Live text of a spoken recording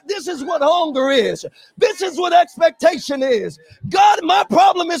This is what hunger is. This is what expectation is. God, my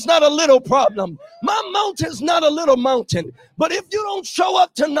problem is not a little problem. My mountain's not a little mountain. But if you don't show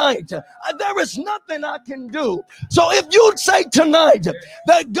up tonight, there is nothing I can do. So if you say tonight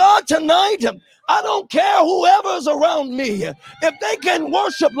that God, tonight, I don't care whoever's around me, if they can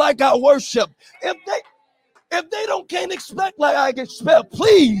worship like I worship, if they can't expect like I can expect,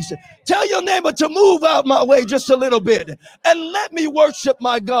 please tell your neighbor to move out my way just a little bit and let me worship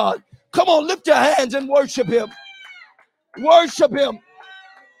my God. Come on, lift your hands and worship him. Worship him.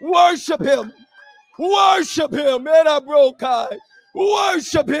 Worship him. Worship him. And I broke eye.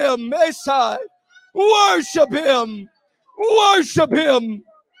 Worship him. Messiah. Worship him. Worship him.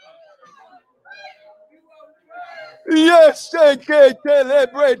 Yes, they can't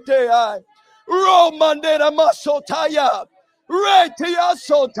celebrate. Romandera masotaya. Retia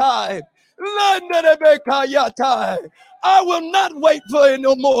sotai. Lenderebekayatai. I will not wait for it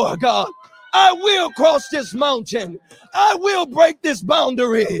no more, God. I will cross this mountain. I will break this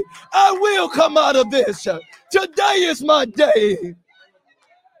boundary. I will come out of this. Today is my day.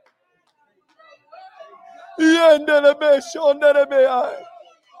 Yeah, yeah,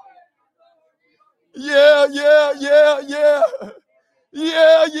 yeah.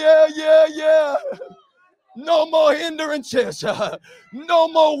 Yeah. No more hindrances. No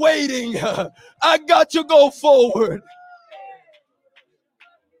more waiting. I got to go forward.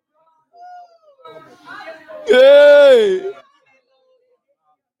 Hey.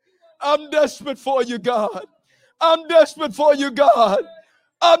 I'm desperate for you, God. I'm desperate for you, God.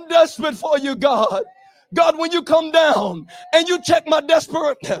 I'm desperate for you, God. God, when you come down and you check my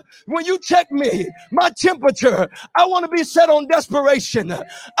desperate, when you check me, my temperature, I want to be set on desperation.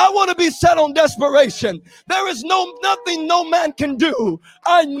 I want to be set on desperation. There is nothing no man can do.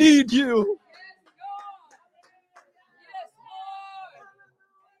 I need you.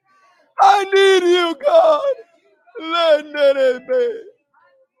 I need you, God.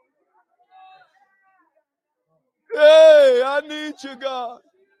 Hey, I need you, God.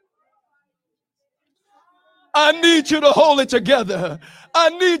 I need you to hold it together. I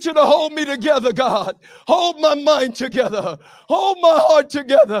need you to hold me together, God. Hold my mind together. Hold my heart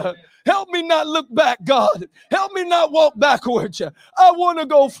together. Help me not look back, God. Help me not walk backwards. I want to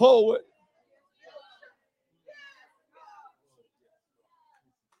go forward.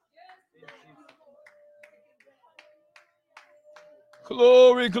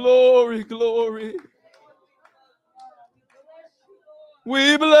 Glory, glory, glory.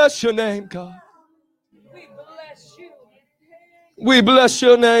 We bless your name, God. We bless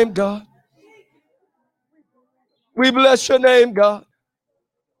your name, God. We bless your name, God.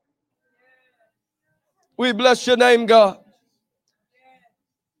 We bless your name, God.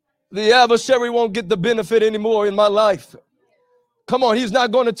 The adversary won't get the benefit anymore in my life. Come on, he's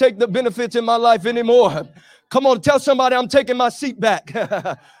not going to take the benefits in my life anymore. Come on, tell somebody I'm taking my seat back.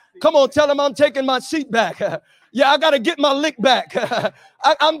 Come on, tell them I'm taking my seat back. Yeah, I got to get my lick back.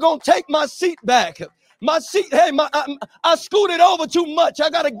 I'm going to take my seat back. My seat, hey, I scooted over too much. I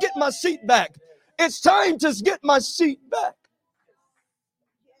got to get my seat back. It's time to get my seat back.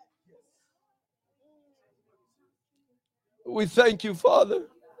 We thank you, Father.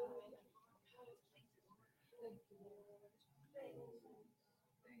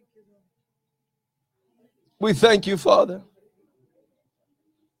 We thank you, Father.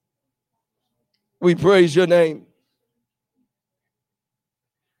 We praise your name.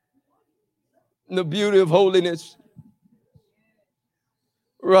 The beauty of holiness.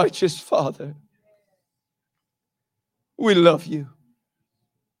 Righteous Father. We love you.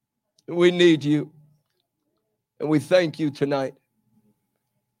 We need you. And we thank you tonight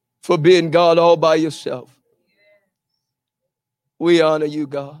for being God all by yourself. We honor you,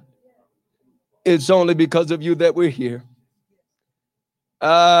 God. It's only because of you that we're here.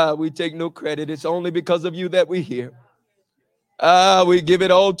 We take no credit. It's only because of you that we're here. We give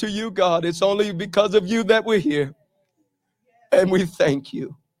it all to you, God. It's only because of you that we're here. And we thank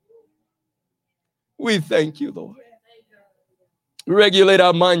you. We thank you, Lord. Regulate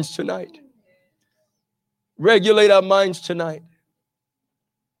our minds tonight. Regulate our minds tonight,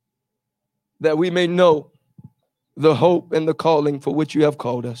 that we may know the hope and the calling for which you have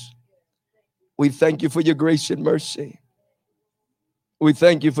called us. We thank you for your grace and mercy. We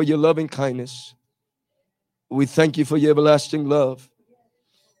thank you for your loving kindness. We thank you for your everlasting love.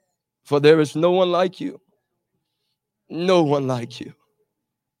 For there is no one like you. No one like you.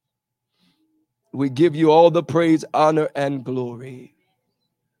 We give you all the praise, honor, and glory.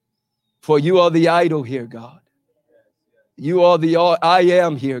 For you are the idol here, God. You are the I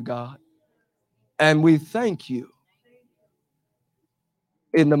am here, God. And we thank you.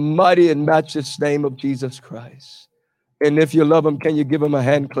 in the mighty and matchless name of Jesus Christ. And if you love him, can you give him a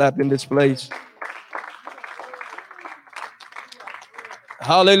hand clap in this place?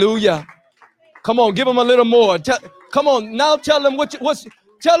 Hallelujah. Come on, give him a little more. Come on, now tell him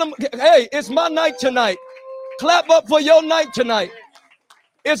tell him, hey, it's my night tonight. Clap up for your night tonight.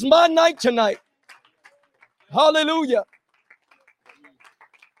 It's my night tonight. Hallelujah.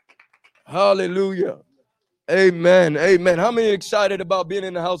 Hallelujah. Amen. Amen. How many excited about being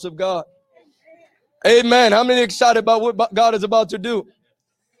in the house of God? Amen. How many excited about what God is about to do?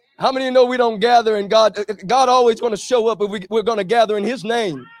 How many know we don't gather in God? God always going to show up if we're going to gather in his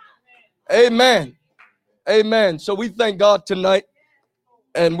name. Amen. Amen. So we thank God tonight,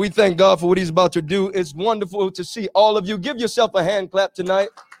 and we thank God for what he's about to do. It's wonderful to see all of you. Give yourself a hand clap tonight.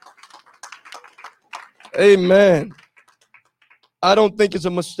 Amen. I don't think it's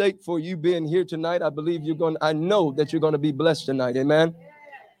a mistake for you being here tonight. I know that you're going to be blessed tonight. Amen.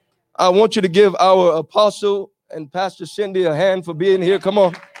 I want you to give our apostle and Pastor Cindy a hand for being here. Come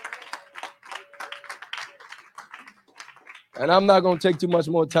on. And I'm not going to take too much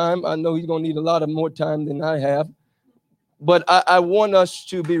more time. I know he's going to need a lot of more time than I have. But I want us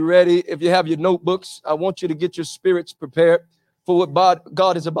to be ready. If you have your notebooks, I want you to get your spirits prepared for what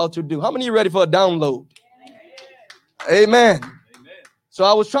God is about to do. How many of you ready for a download? Amen. Amen. So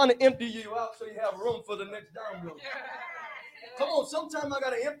I was trying to empty you out so you have room for the next download. Come on, sometimes I got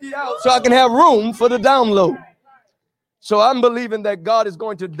to empty out so I can have room for the download. So I'm believing that God is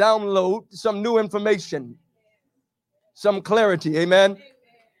going to download some new information, some clarity. Amen.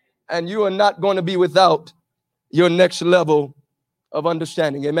 And you are not going to be without your next level of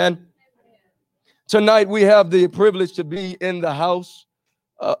understanding. Amen. Tonight we have the privilege to be in the house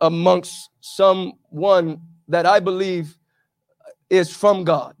amongst someone that I believe is from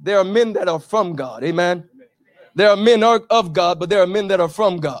God. There are men that are from God. Amen. There are men of God, but there are men that are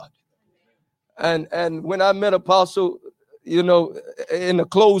from God. And when I met Apostle, in a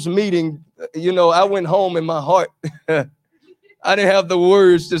closed meeting, I went home in my heart. I didn't have the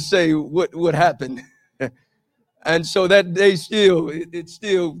words to say what happened. And so that day it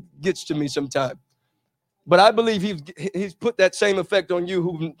still gets to me sometimes. But I believe he's put that same effect on you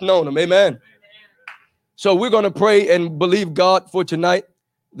who've known him. Amen. So we're going to pray and believe God for tonight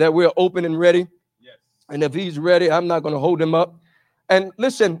that we're open and ready. Yes. And if he's ready, I'm not going to hold him up. And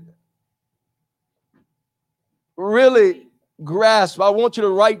listen, really grasp. I want you to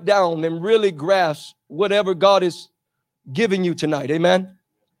write down and really grasp whatever God is giving you tonight. Amen.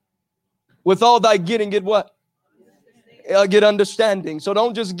 With all thy getting, get what? Get understanding. So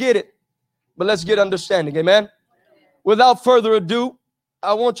don't just get it, but let's get understanding. Amen. Without further ado,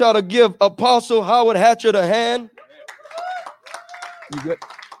 I want y'all to give Apostle Howard Hatchett a hand. You good?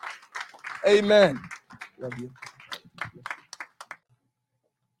 Amen. Love you.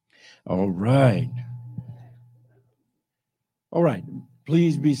 All right. All right.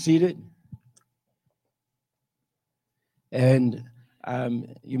 Please be seated. And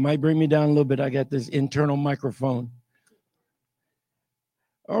you might bring me down a little bit. I got this internal microphone.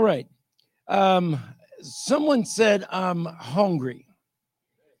 All right. Someone said I'm hungry.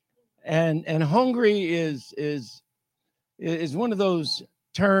 And hungry is one of those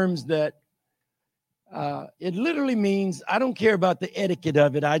terms that it literally means I don't care about the etiquette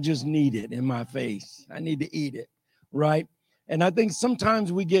of it. I just need it in my face. I need to eat it, right? And I think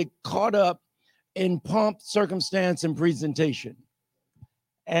sometimes we get caught up in pomp, circumstance, and presentation.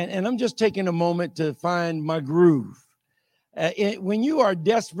 And I'm just taking a moment to find my groove. When you are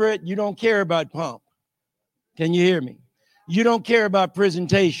desperate, you don't care about pomp. Can you hear me? You don't care about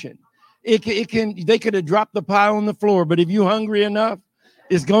presentation. They could have dropped the pie on the floor, but if you're hungry enough,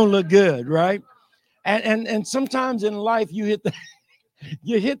 it's gonna look good, right? And sometimes in life you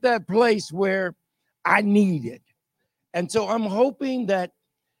hit that place where I need it. And so I'm hoping that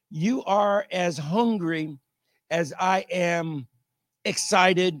you are as hungry as I am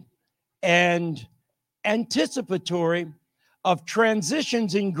excited and anticipatory of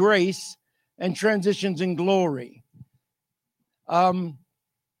transitions in grace and transitions in glory. I'm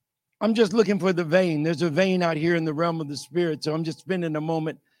just looking for the vein. There's a vein out here in the realm of the spirit. So I'm just spending a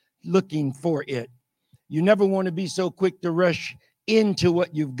moment looking for it. You never want to be so quick to rush into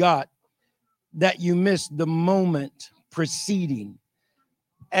what you've got that you miss the moment preceding.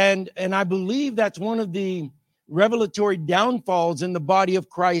 And I believe that's one of the revelatory downfalls in the body of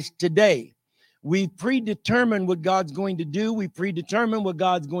Christ today. We predetermine what God's going to do. We predetermine what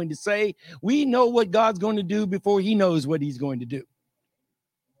God's going to say. We know what God's going to do before he knows what he's going to do.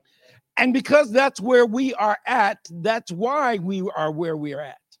 And because that's where we are at, that's why we are where we are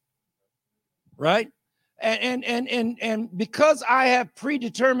at, right? And because I have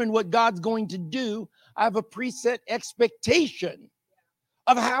predetermined what God's going to do, I have a preset expectation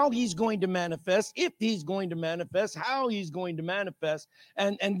of how he's going to manifest, if he's going to manifest, how he's going to manifest.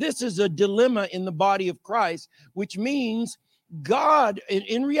 And this is a dilemma in the body of Christ, which means God,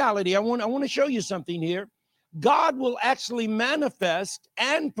 in reality, I want to show you something here. God will actually manifest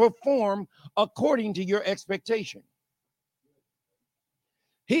and perform according to your expectation.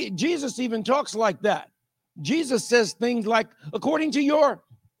 Jesus even talks like that. Jesus says things like, according to your,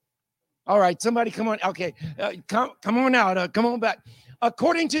 all right, somebody come on. Okay, come on out. Come on back.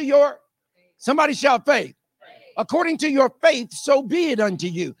 According to your, somebody shout faith. According to your faith, so be it unto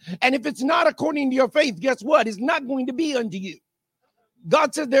you. And if it's not according to your faith, guess what? It's not going to be unto you.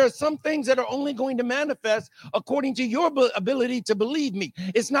 God said there are some things that are only going to manifest according to your ability to believe me.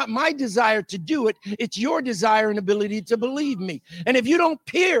 It's not my desire to do it. It's your desire and ability to believe me. And if you don't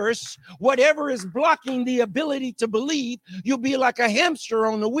pierce whatever is blocking the ability to believe, you'll be like a hamster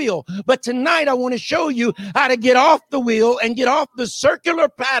on the wheel. But tonight I want to show you how to get off the wheel and get off the circular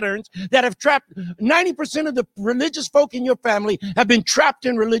patterns that have trapped 90% of the religious folk in your family have been trapped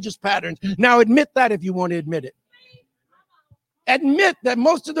in religious patterns. Now admit that if you want to admit it. Admit that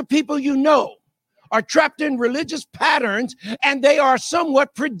most of the people you know are trapped in religious patterns and they are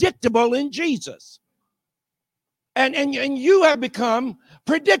somewhat predictable in Jesus. And you have become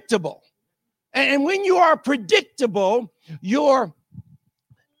predictable. And when you are predictable, your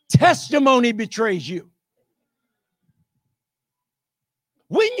testimony betrays you.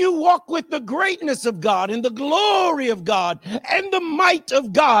 When you walk with the greatness of God and the glory of God and the might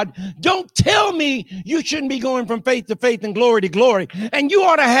of God, don't tell me you shouldn't be going from faith to faith and glory to glory. And you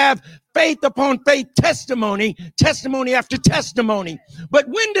ought to have faith upon faith, testimony, testimony after testimony. But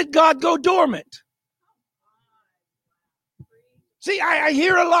when did God go dormant? See, I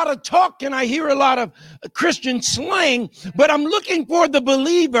hear a lot of talk and I hear a lot of Christian slang, but I'm looking for the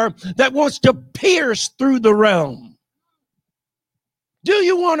believer that wants to pierce through the realm. Do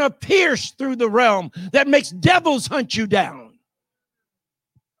you want to pierce through the realm that makes devils hunt you down?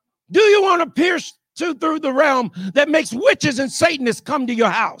 Do you want to pierce through the realm that makes witches and Satanists come to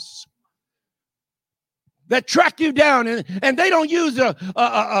your house? That track you down and they don't use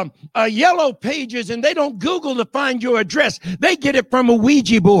a yellow pages and they don't Google to find your address. They get it from a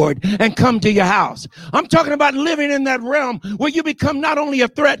Ouija board and come to your house. I'm talking about living in that realm where you become not only a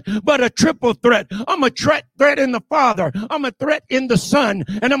threat, but a triple threat. I'm a threat in the Father. I'm a threat in the Son,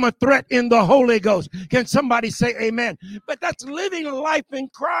 and I'm a threat in the Holy Ghost. Can somebody say amen? But that's living a life in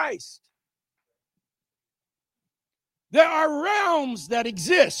Christ. There are realms that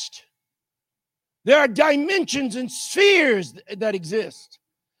exist. There are dimensions and spheres that exist.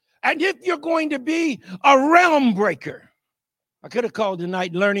 And if you're going to be a realm breaker, I could have called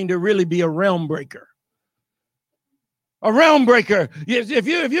tonight learning to really be a realm breaker. A realm breaker. If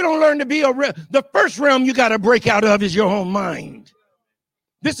you don't learn to be the first realm you got to break out of is your own mind.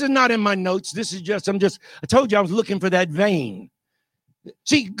 This is not in my notes. This is I told you I was looking for that vein.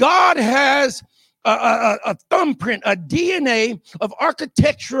 See, God has a thumbprint, a DNA of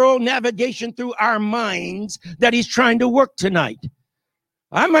architectural navigation through our minds that he's trying to work tonight.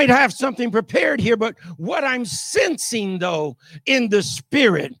 I might have something prepared here, but what I'm sensing, though, in the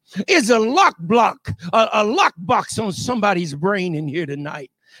spirit is a lockbox on somebody's brain in here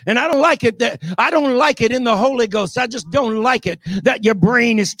tonight. And I don't like it in the Holy Ghost. I just don't like it that your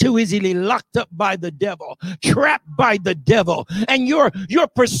brain is too easily locked up by the devil, trapped by the devil. And your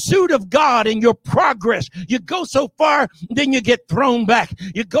pursuit of God and your progress, you go so far, then you get thrown back.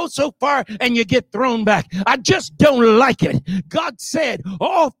 You go so far and you get thrown back. I just don't like it. God said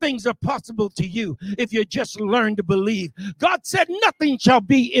all things are possible to you if you just learn to believe. God said nothing shall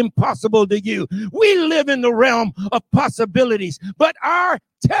be impossible to you. We live in the realm of possibilities, but our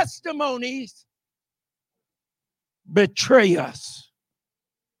testimonies betray us.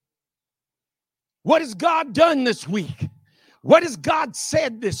 What has God done this week? What has God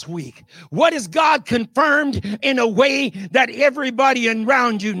said this week? What has God confirmed in a way that everybody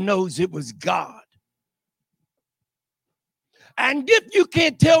around you knows it was God? And if you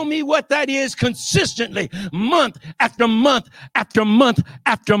can't tell me what that is consistently, month after month after month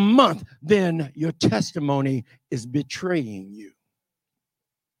after month, then your testimony is betraying you.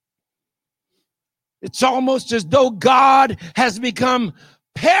 It's almost as though God has become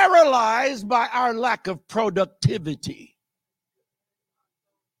paralyzed by our lack of productivity.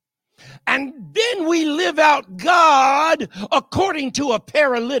 And then we live out God according to a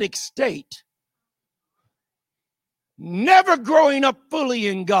paralytic state. never growing up fully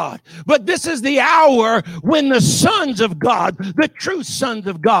in God. But this is the hour when the sons of God, the true sons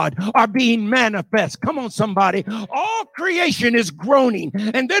of God, are being manifest. Come on, somebody. All creation is groaning,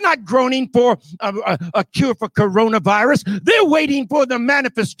 and they're not groaning for a cure for coronavirus. They're waiting for the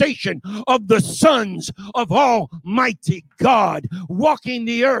manifestation of the sons of Almighty God walking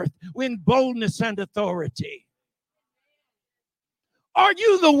the earth in boldness and authority. Are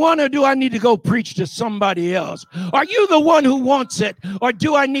you the one, or do I need to go preach to somebody else? Are you the one who wants it, or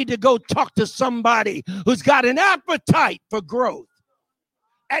do I need to go talk to somebody who's got an appetite for growth,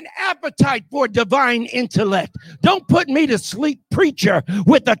 an appetite for divine intellect? Don't put me to sleep, preacher,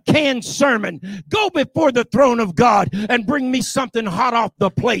 with a canned sermon. Go before the throne of God and bring me something hot off the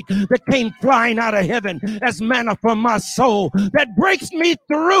plate that came flying out of heaven as manna from my soul that breaks me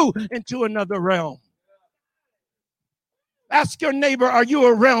through into another realm. Ask your neighbor, are you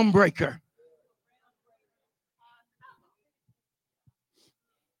a realm breaker?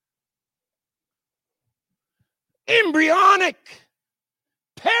 Embryonic,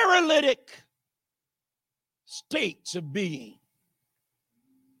 paralytic states of being.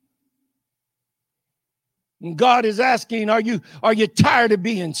 And God is asking, are you tired of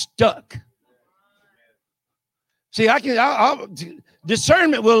being stuck? See,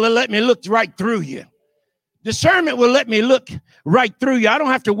 discernment will let me look right through you. Discernment will let me look right through you. I don't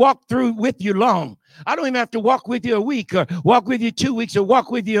have to walk through with you long. I don't even have to walk with you a week or walk with you 2 weeks or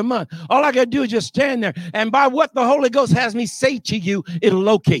walk with you a month. All I got to do is just stand there. And by what the Holy Ghost has me say to you, it'll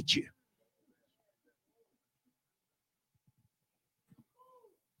locate you.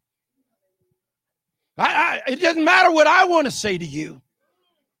 It doesn't matter what I want to say to you.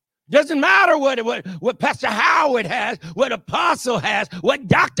 Doesn't matter what Pastor Howard has, what Apostle has, what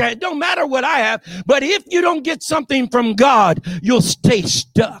Doctor has. Don't matter what I have. But if you don't get something from God, you'll stay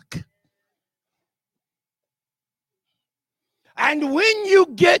stuck. And when you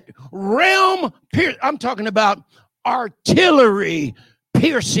get I'm talking about artillery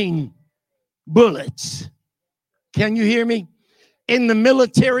piercing bullets. Can you hear me? In the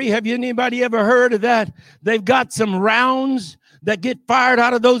military, have anybody ever heard of that? They've got some rounds that get fired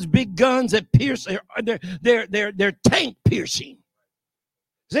out of those big guns that pierce. They're tank piercing.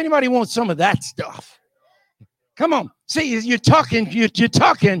 Does anybody want some of that stuff? Come on. See, you're talking. You're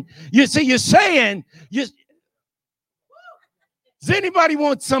saying. Does anybody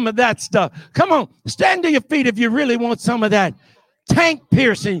want some of that stuff? Come on. Stand to your feet if you really want some of that tank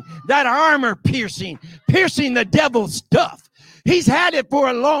piercing, that armor piercing the devil's stuff. He's had it for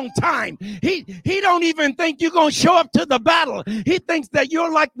a long time. He don't even think you're going to show up to the battle. He thinks that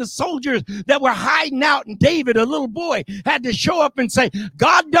you're like the soldiers that were hiding out, and David, a little boy, had to show up and say,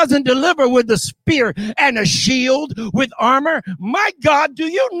 God doesn't deliver with a spear and a shield with armor. My God, do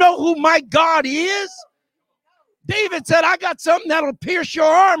you know who my God is? David said, I got something that'll pierce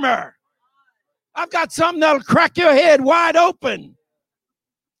your armor. I've got something that'll crack your head wide open.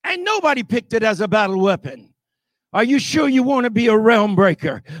 And nobody picked it as a battle weapon. Are you sure you want to be a realm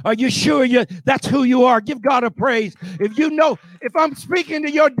breaker? Are you sure that's who you are? Give God a praise. If I'm speaking to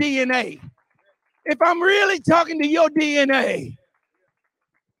your DNA, if I'm really talking to your DNA.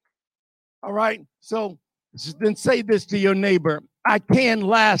 All right. So then say this to your neighbor. I can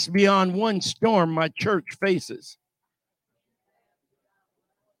last beyond one storm my church faces.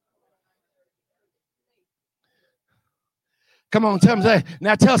 Come on,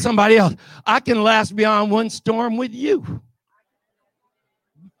 now tell somebody else, I can last beyond one storm with you.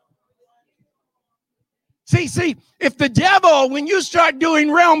 See, if the devil, when you start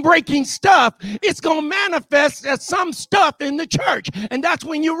doing realm-breaking stuff, it's going to manifest as some stuff in the church, and that's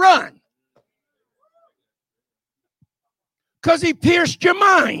when you run. Because he pierced your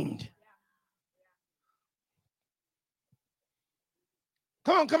mind.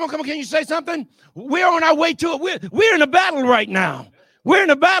 Come on. Can you say something? We're on our way to it. We're in a battle right now.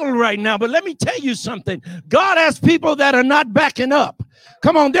 But let me tell you something. God has people that are not backing up.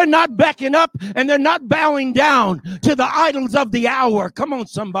 Come on, they're not backing up, and they're not bowing down to the idols of the hour. Come on,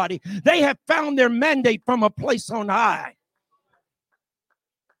 somebody. They have found their mandate from a place on high.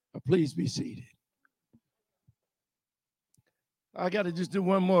 Please be seated. I got to just do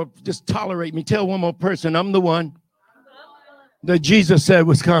one more. Just tolerate me. Tell one more person I'm the one that Jesus said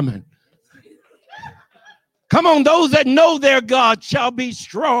was coming. Come on, those that know their God shall be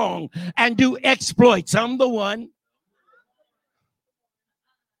strong and do exploits. I'm the one.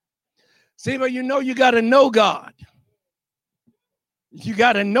 See, but you got to know God. You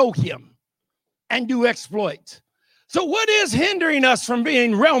got to know him and do exploits. So what is hindering us from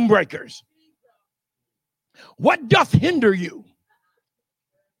being realm breakers? What doth hinder you?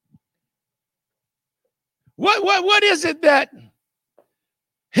 What is it that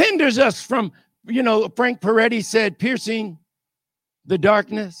hinders us from, Frank Peretti said, piercing the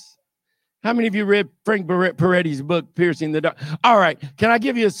darkness? How many of you read Frank Peretti's book, Piercing the Dark? All right. Can I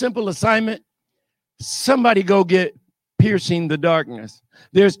give you a simple assignment? Somebody go get Piercing the Darkness.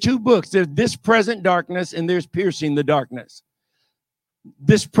 There's two books. There's This Present Darkness and there's Piercing the Darkness.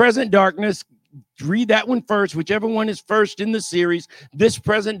 This Present Darkness, read that one first, whichever one is first in the series, This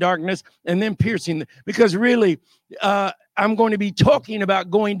Present Darkness, and then Piercing. Because really, I'm going to be talking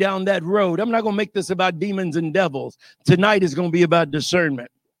about going down that road. I'm not going to make this about demons and devils. Tonight is going to be about discernment.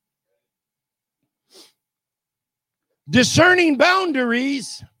 Discerning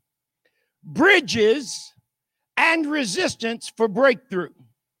boundaries, bridges, and resistance for breakthrough.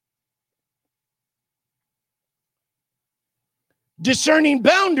 Discerning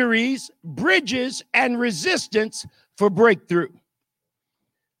boundaries, bridges, and resistance for breakthrough.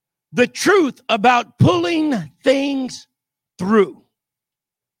 The truth about pulling things through.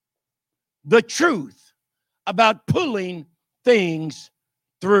 The truth about pulling things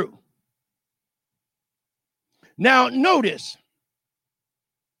through. Now, notice,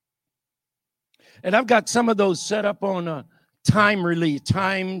 and I've got some of those set up on a time release,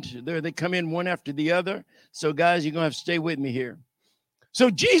 timed. There, they come in one after the other. So, guys, you're going to have to stay with me here. So,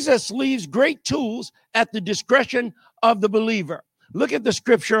 Jesus leaves great tools at the discretion of the believer. Look at the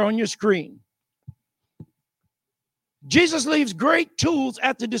scripture on your screen. Jesus leaves great tools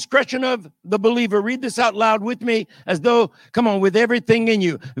at the discretion of the believer. Read this out loud with me as though, come on, with everything in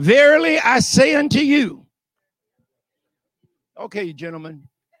you. Verily, I say unto you. Okay, gentlemen,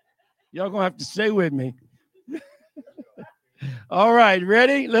 y'all going to have to stay with me. All right,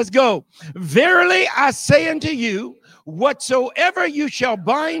 ready? Let's go. Verily, I say unto you, whatsoever you shall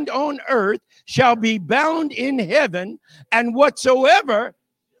bind on earth shall be bound in heaven, and whatsoever.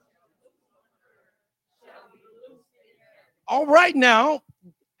 All right, now,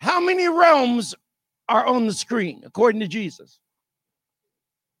 how many realms are on the screen according to Jesus?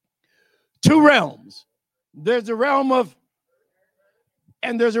 2 realms. There's a realm of,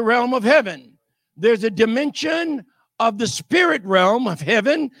 and there's a realm of heaven. There's a dimension of the spirit realm of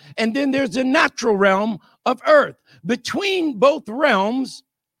heaven, and then there's a natural realm of earth. Between both realms,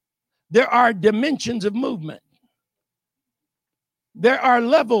 there are dimensions of movement. There are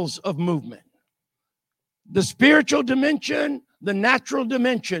levels of movement. The spiritual dimension, the natural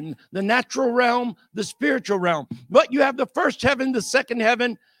dimension, the natural realm, the spiritual realm. But you have the first heaven, the second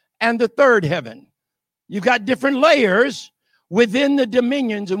heaven, and the third heaven. You've got different layers within the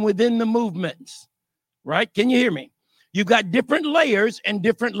dominions and within the movements, right? Can you hear me? You've got different layers and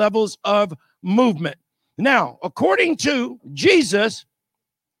different levels of movement. Now, according to Jesus,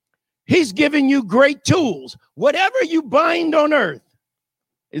 he's giving you great tools. Whatever you bind on earth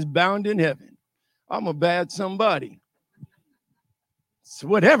is bound in heaven. I'm a bad somebody. So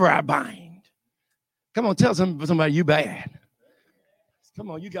whatever I bind. Come on, tell somebody you bad.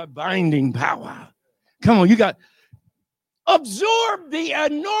 Come on, you got binding power. Come on, you got. Absorb the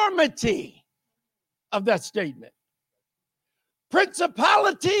enormity of that statement.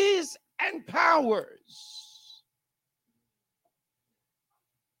 Principalities and powers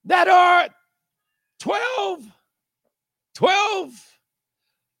that are 12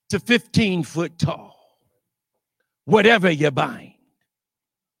 to 15 foot tall. Whatever you bind.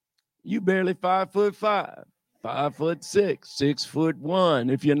 You barely 5'5", 5'6",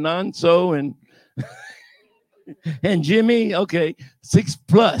 6'1". If you're Nonso and Jimmy, okay,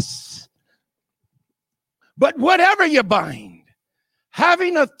 6+. But whatever you bind,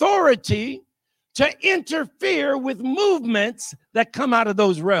 having authority to interfere with movements that come out of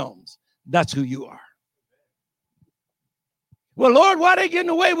those realms. That's who you are. Well, Lord, why are they getting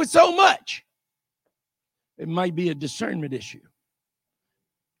away with so much? It might be a discernment issue.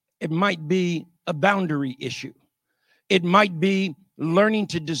 It might be a boundary issue. It might be learning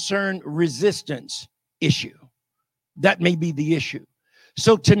to discern resistance issue. That may be the issue.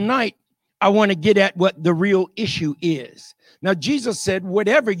 So tonight, I want to get at what the real issue is. Now, Jesus said,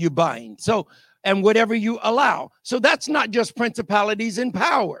 whatever you bind, and whatever you allow. So that's not just principalities and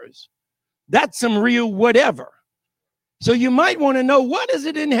powers. That's some real whatever. So you might want to know, what is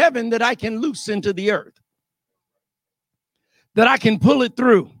it in heaven that I can loose into the earth? That I can pull it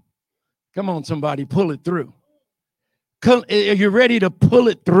through. Come on, somebody, pull it through. Are you ready to pull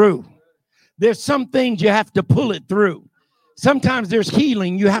it through? There's some things you have to pull it through. Sometimes there's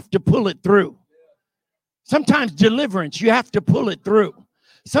healing, you have to pull it through. Sometimes deliverance, you have to pull it through.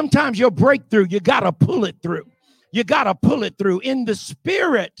 Sometimes your breakthrough, you got to pull it through. You got to pull it through. In the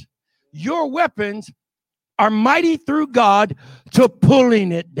spirit, your weapons are mighty through God to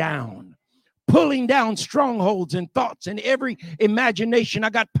pulling it down. pulling down strongholds and thoughts and every imagination. I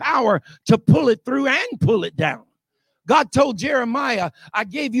got power to pull it through and pull it down. God told Jeremiah, I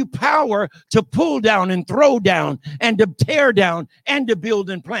gave you power to pull down and throw down and to tear down and to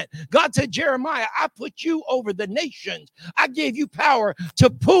build and plant. God said, Jeremiah, I put you over the nations. I gave you power to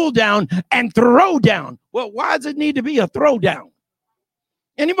pull down and throw down. Well, why does it need to be a throw down?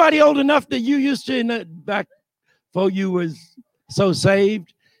 Anybody old enough that you used to in the back before you was so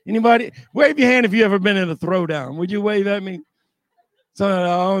saved? Anybody? Wave your hand if you ever been in a throwdown. Would you wave at me? So I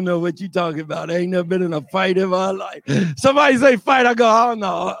don't know what you talking about. I ain't never been in a fight in my life. Somebody say fight, I go, oh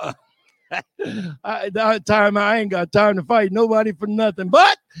no. I ain't got time to fight nobody for nothing.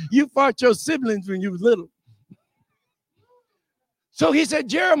 But you fought your siblings when you was little. So he said,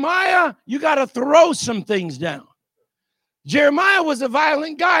 Jeremiah, you got to throw some things down. Jeremiah was a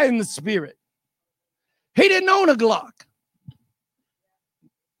violent guy in the spirit. He didn't own a Glock.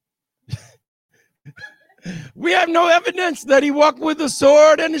 We have no evidence that he walked with a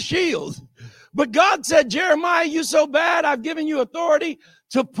sword and a shield. But God said, Jeremiah, you so bad, I've given you authority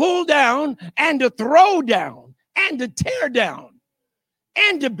to pull down and to throw down and to tear down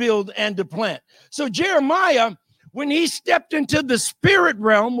and to build and to plant. So Jeremiah, when he stepped into the spirit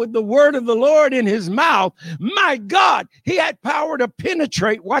realm with the word of the Lord in his mouth, my God, he had power to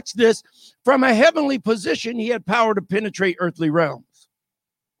penetrate. Watch this. From a heavenly position, he had power to penetrate earthly realms.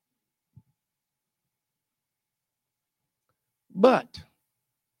 But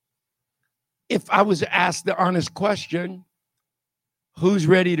if I was asked the honest question, who's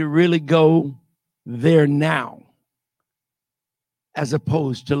ready to really go there now as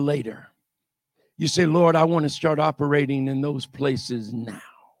opposed to later? You say, Lord, I want to start operating in those places now.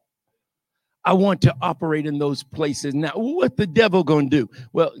 I want to operate in those places now. What the devil going to do?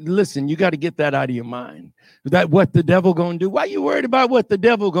 Well, listen, you got to get that out of your mind. That what the devil going to do? Why are you worried about what the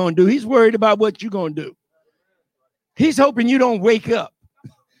devil going to do? He's worried about what you're going to do. He's hoping you don't wake up.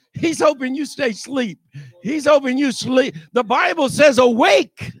 He's hoping you stay asleep. He's hoping you sleep. The Bible says,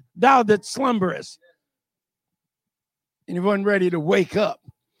 awake, thou that slumberest. Anyone ready to wake up?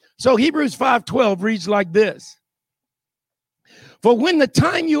 So Hebrews 5:12 reads like this. For when the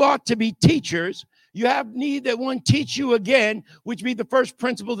time you ought to be teachers, you have need that one teach you again, which be the first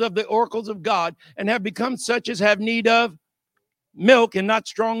principles of the oracles of God, and have become such as have need of milk and not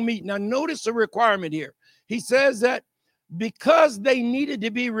strong meat. Now notice the requirement here. He says that because they needed to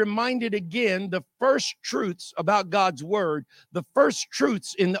be reminded again the first truths about God's word, the first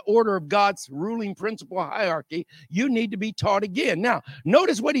truths in the order of God's ruling principle hierarchy, you need to be taught again. Now,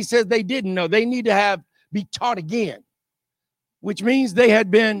 notice what he says they didn't know. They need to be taught again, which means they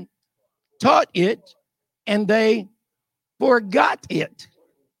had been taught it and they forgot it.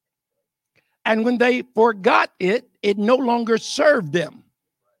 And when they forgot it, it no longer served them.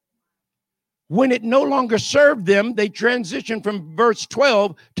 When it no longer served them, they transitioned from verse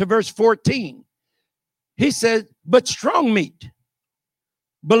 12 to verse 14. He said, but strong meat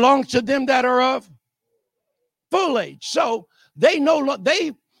belongs to them that are of full age. So they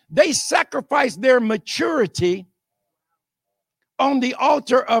sacrifice their maturity on the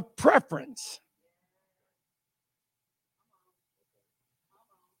altar of preference.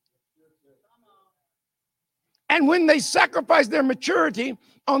 And when they sacrifice their maturity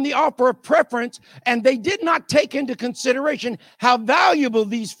on the offer of preference, and they did not take into consideration how valuable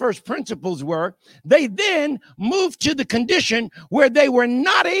these first principles were, they then moved to the condition where they were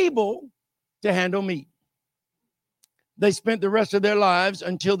not able to handle meat. They spent the rest of their lives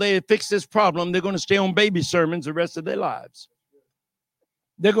until they had fixed this problem. They're going to stay on baby sermons the rest of their lives.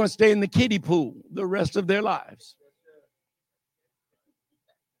 They're going to stay in the kiddie pool the rest of their lives.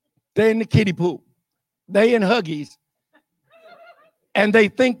 Stay in the kiddie pool. They in Huggies. And they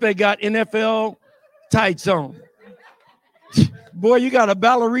think they got NFL tights on. Boy, you got a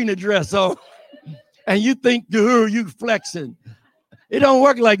ballerina dress on. And you think, you flexing. It don't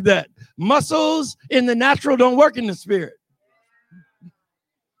work like that. Muscles in the natural don't work in the spirit.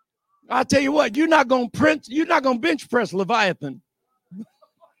 I'll tell you what, you're not going to bench press Leviathan.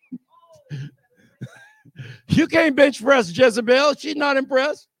 You can't bench press Jezebel. She's not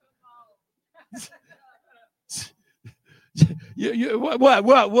impressed.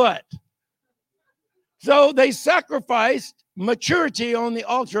 What? So they sacrificed maturity on the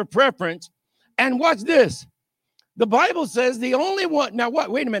altar of preference. And watch this. The Bible says the only one. Now what?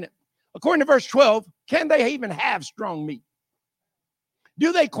 Wait a minute. According to verse 12, can they even have strong meat?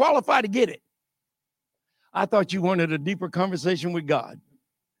 Do they qualify to get it? I thought you wanted a deeper conversation with God.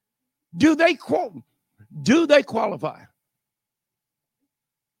 Do they qualify?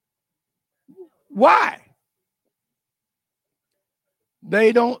 Why?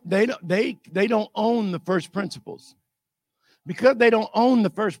 They don't own the first principles. Because they don't own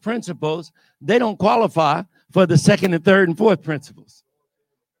the first principles, they don't qualify for the second and third and fourth principles.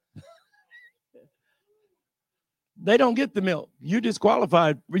 They don't get the milk. You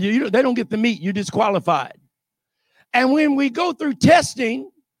disqualified. They don't get the meat. You disqualified. And when we go through testing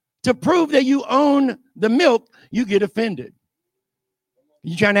to prove that you own the milk, you get offended.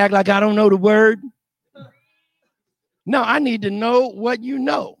 You trying to act like I don't know the word? No, I need to know what you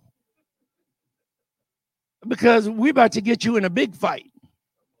know. Because we're about to get you in a big fight.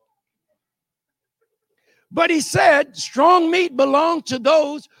 But he said, strong meat belongs to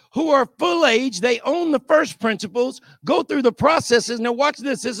those who are full age. They own the first principles, go through the processes. Now watch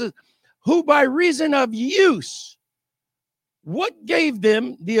this. This is who by reason of use. What gave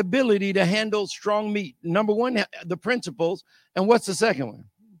them the ability to handle strong meat? Number one, the principles. And what's the second one?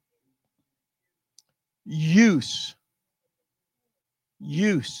 Use.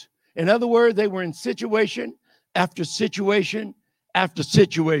 Use. In other words, they were in situation after situation after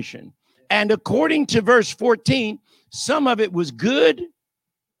situation. And according to verse 14, some of it was good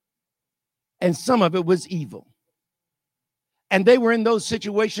and some of it was evil. And they were in those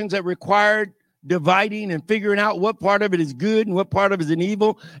situations that required dividing and figuring out what part of it is good and what part of it is an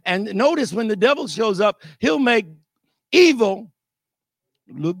evil. And notice when the devil shows up, he'll make evil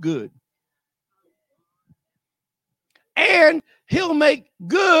look good. And he'll make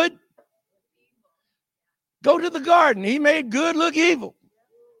good go to the garden. He made good look evil.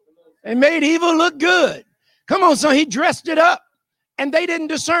 And made evil look good. Come on, son. He dressed it up. And they didn't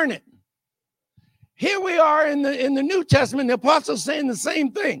discern it. Here we are in the New Testament. The apostles saying the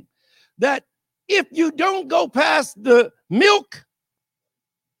same thing. That if you don't go past the milk,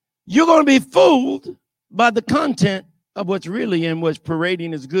 you're going to be fooled by the content of what's really in what's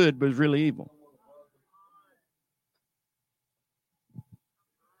parading as good, but is really evil.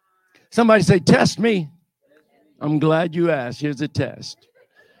 Somebody say, test me. I'm glad you asked. Here's a test.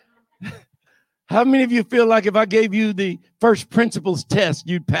 How many of you feel like if I gave you the first principles test,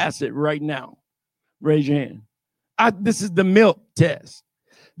 you'd pass it right now? Raise your hand. This is the milk test.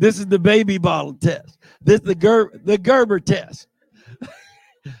 This is the baby bottle test. This is the Gerber test.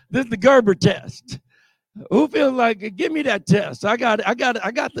 This is the Gerber test. Who feels like, give me that test? I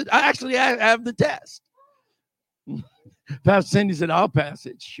actually have the test. Pastor Cindy said, I'll pass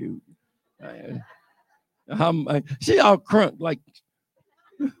it. Shoot. She all crunk like.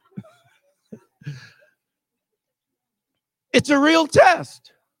 It's a real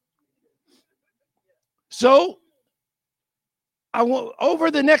test. So over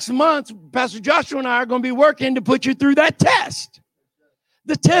the next month, Pastor Joshua and I are going to be working to put you through that test.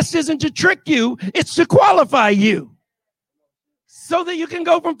 The test isn't to trick you, it's to qualify you. So that you can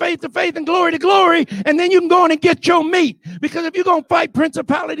go from faith to faith and glory to glory, and then you can go on and get your meat. Because if you're going to fight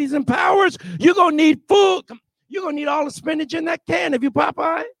principalities and powers, you're going to need food. You're going to need all the spinach in that can if you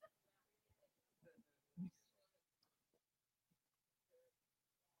Popeye.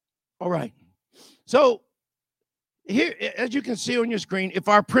 All right. So here, as you can see on your screen, if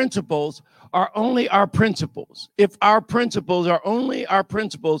our principles are only our principles, if our principles are only our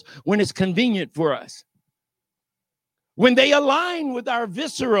principles when it's convenient for us, when they align with our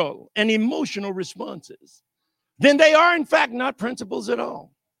visceral and emotional responses, then they are in fact not principles at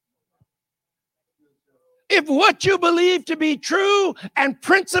all. If what you believe to be true and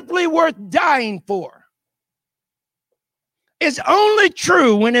principally worth dying for is only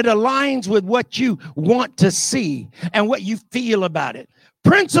true when it aligns with what you want to see and what you feel about it.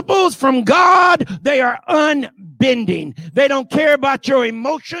 Principles from God, they are unbending. They don't care about your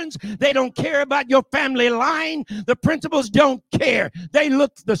emotions. They don't care about your family line. The principles don't care. They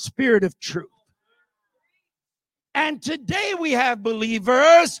look the spirit of truth. And today we have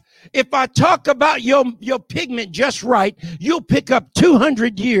believers, if I talk about your pigment just right, you'll pick up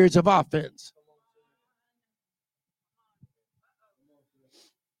 200 years of offense.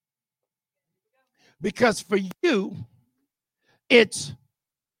 Because for you, it's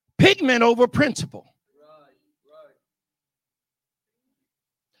pigment over principle.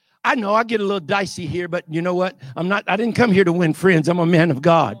 I know I get a little dicey here, but you know what? I didn't come here to win friends. I'm a man of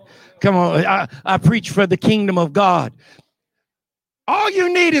God. Come on, I preach for the kingdom of God. All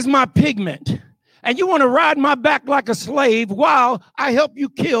you need is my pigment. And you want to ride my back like a slave while I help you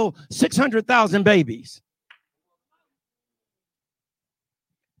kill 600,000 babies.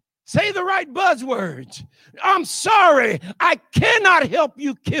 Say the right buzzwords. I'm sorry. I cannot help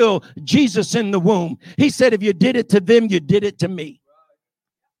you kill Jesus in the womb. He said, if you did it to them, you did it to me.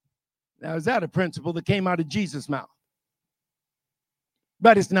 Now, is that a principle that came out of Jesus' mouth?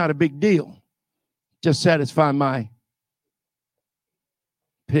 But it's not a big deal. Just satisfy my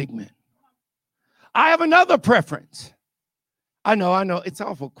pigment. I have another preference. I know. It's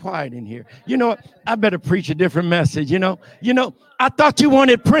awful quiet in here. You know what? I better preach a different message. I thought you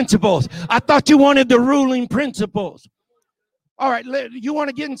wanted principles. I thought you wanted the ruling principles. All right, you want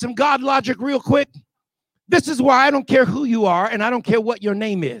to get in some God logic real quick? This is why I don't care who you are and I don't care what your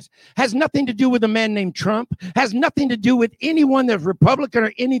name is. Has nothing to do with a man named Trump. Has nothing to do with anyone that's Republican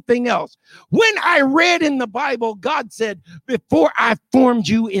or anything else. When I read in the Bible, God said, before I formed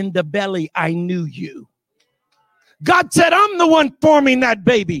you in the belly, I knew you. God said, I'm the one forming that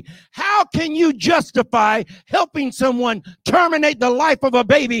baby. How can you justify helping someone terminate the life of a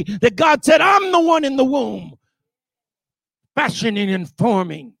baby that God said, I'm the one in the womb, fashioning and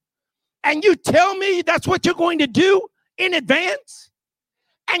forming? And you tell me that's what you're going to do in advance?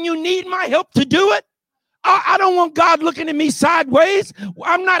 And you need my help to do it? I don't want God looking at me sideways.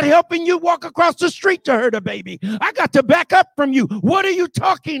 I'm not helping you walk across the street to hurt a baby. I got to back up from you. What are you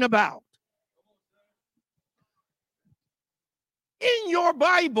talking about? In your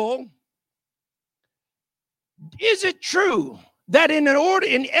Bible, is it true that in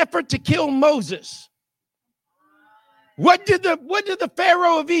an effort to kill Moses, what did the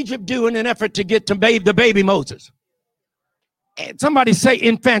Pharaoh of Egypt do in an effort to get to the baby Moses? And somebody say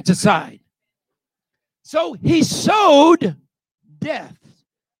infanticide. So he sowed death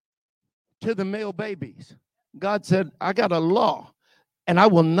to the male babies. God said, I got a law and I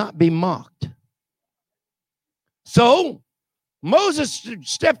will not be mocked. So Moses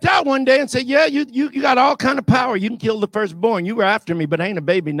stepped out one day and said, yeah, you got all kind of power. You can kill the firstborn. You were after me, but I ain't a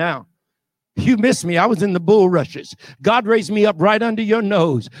baby now. You missed me. I was in the bulrushes. God raised me up right under your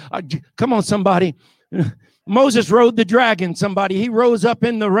nose. Come on, somebody. Moses rode the dragon, somebody. He rose up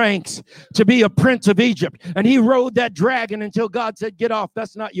in the ranks to be a prince of Egypt. And he rode that dragon until God said, get off.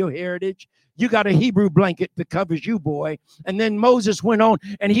 That's not your heritage. You got a Hebrew blanket that covers you, boy. And then Moses went on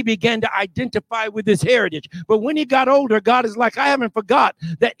and he began to identify with his heritage. But when he got older, God is like, I haven't forgot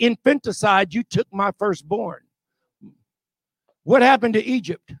that infanticide, you took my firstborn. What happened to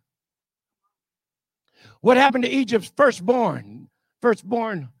Egypt? What happened to Egypt's firstborn?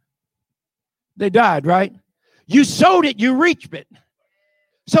 Firstborn, they died, right? You sowed it, you reaped it.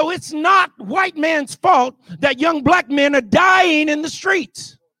 So it's not white man's fault that young black men are dying in the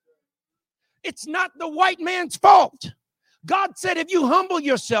streets. It's not the white man's fault. God said, if you humble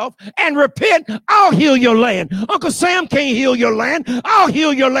yourself and repent, I'll heal your land. Uncle Sam can't heal your land. I'll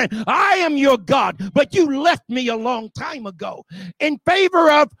heal your land. I am your God, but you left me a long time ago in favor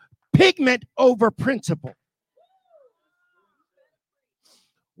of pigment over principle.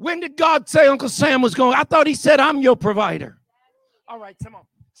 When did God say Uncle Sam was going? I thought he said, I'm your provider. All right, come on.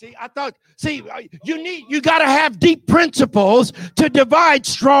 You got to have deep principles to divide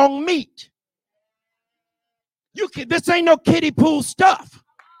strong meat. This ain't no kiddie pool stuff.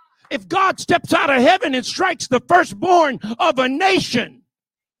 If God steps out of heaven and strikes the firstborn of a nation,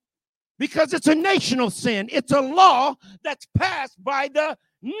 because it's a national sin, it's a law that's passed by the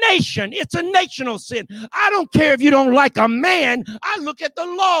nation. It's a national sin. I don't care if you don't like a man. I look at the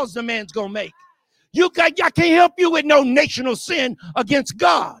laws the man's gonna make. I can't help you with no national sin against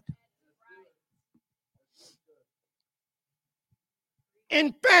God.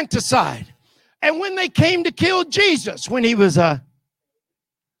 Infanticide. And when they came to kill Jesus, when he was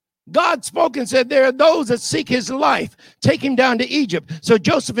God spoke and said, there are those that seek his life. Take him down to Egypt. So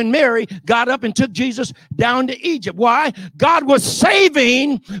Joseph and Mary got up and took Jesus down to Egypt. Why? God was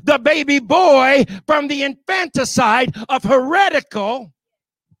saving the baby boy from the infanticide of heretical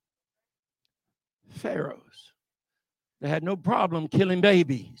pharaohs. They had no problem killing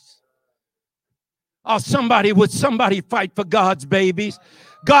babies. Oh, would somebody fight for God's babies?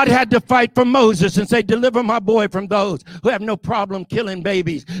 God had to fight for Moses and say, deliver my boy from those who have no problem killing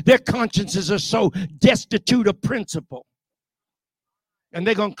babies. Their consciences are so destitute of principle. And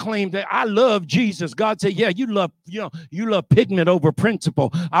they're going to claim that I love Jesus. God said, yeah, you love pigment over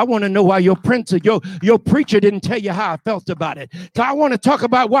principle. I want to know why your preacher didn't tell you how I felt about it. So I want to talk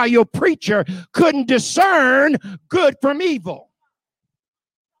about why your preacher couldn't discern good from evil.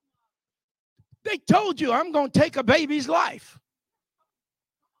 They told you, I'm going to take a baby's life.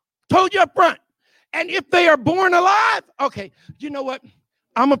 Told you up front. And if they are born alive, okay, you know what?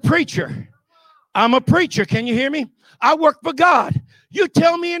 I'm a preacher. Can you hear me? I work for God. You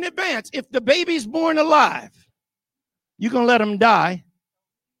tell me in advance, if the baby's born alive, you're going to let them die.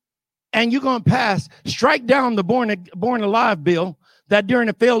 And you're going to strike down the born alive bill that during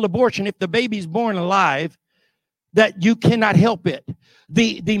a failed abortion, if the baby's born alive, that you cannot help it.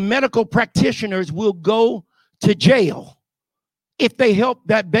 The medical practitioners will go to jail if they help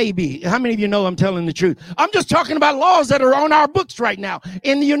that baby. How many of you know I'm telling the truth? I'm just talking about laws that are on our books right now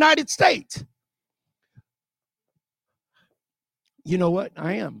in the United States. You know what?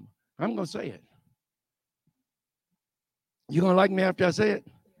 I'm going to say it. You going to like me after I say it?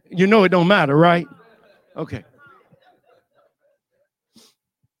 You know it don't matter, right? Okay.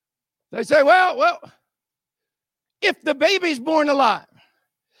 They say, well, if the baby's born alive,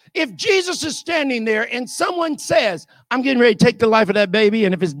 if Jesus is standing there and someone says, I'm getting ready to take the life of that baby,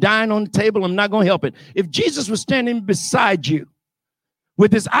 and if it's dying on the table, I'm not going to help it. If Jesus was standing beside you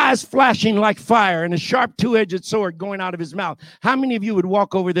with his eyes flashing like fire and a sharp two-edged sword going out of his mouth, how many of you would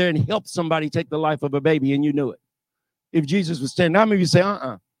walk over there and help somebody take the life of a baby and you knew it? If Jesus was standing, how many of you say,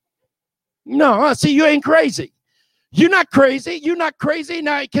 No, see, you ain't crazy. You're not crazy. You're not crazy.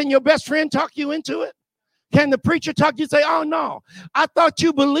 Now, can your best friend talk you into it? Can the preacher talk you? Say, oh, no. I thought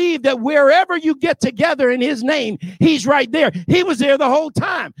you believed that wherever you get together in his name, he's right there. He was there the whole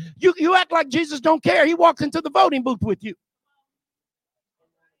time. You act like Jesus don't care. He walked into the voting booth with you.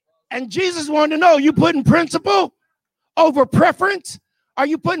 And Jesus wanted to know, you putting principle over preference? Are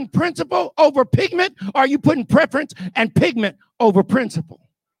you putting principle over pigment? Or are you putting preference and pigment over principle?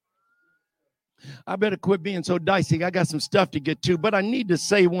 I better quit being so dicey. I got some stuff to get to, but I need to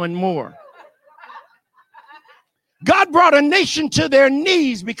say one more. God brought a nation to their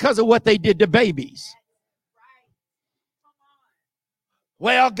knees because of what they did to babies.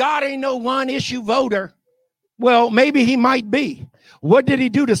 Well, God ain't no one-issue voter. Well, maybe he might be. What did he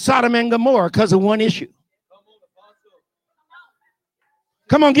do to Sodom and Gomorrah because of one issue?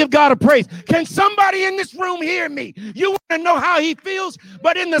 Come on, give God a praise. Can somebody in this room hear me? You want to know how he feels,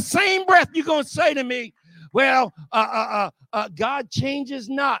 but in the same breath, you're going to say to me, well, God changes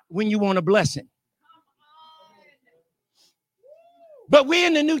not when you want a blessing. But we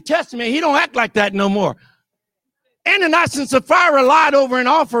in the New Testament, he don't act like that no more. Ananias and Sapphira lied over an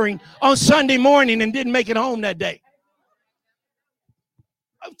offering on Sunday morning and didn't make it home that day.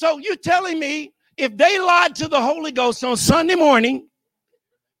 So you're telling me if they lied to the Holy Ghost on Sunday morning,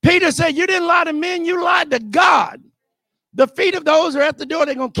 Peter said, you didn't lie to men, you lied to God. The feet of those are at the door,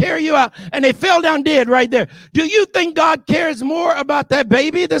 they're going to carry you out. And they fell down dead right there. Do you think God cares more about that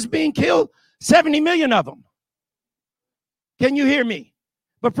baby that's being killed? 70 million of them. Can you hear me?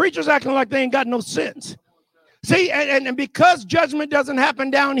 But preachers acting like they ain't got no sense. See, and because judgment doesn't happen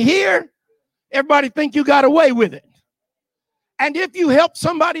down here, everybody think you got away with it. And if you help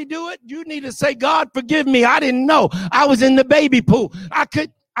somebody do it, you need to say, God, forgive me. I didn't know. I was in the baby pool. I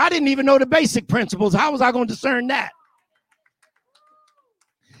didn't even know the basic principles. How was I going to discern that?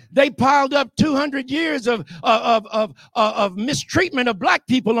 They piled up 200 years of mistreatment of black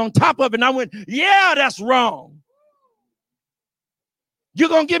people on top of it. And I went, yeah, that's wrong. You're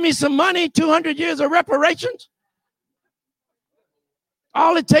going to give me some money, 200 years of reparations?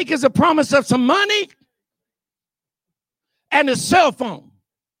 All it takes is a promise of some money and a cell phone.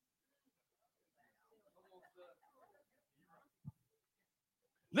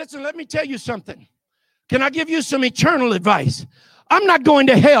 Listen, let me tell you something. Can I give you some eternal advice? I'm not going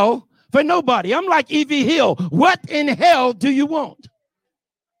to hell for nobody. I'm like Evie Hill. What in hell do you want?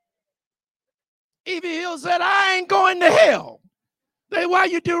 Evie Hill said, I ain't going to hell. Say, why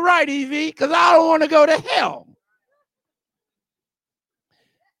you do right, Evie? Because I don't want to go to hell.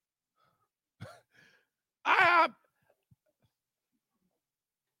 I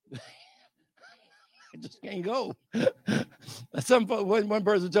just can't go. One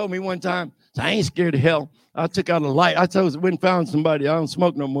person told me one time, I ain't scared of hell. I took out a light. I went and found somebody. I don't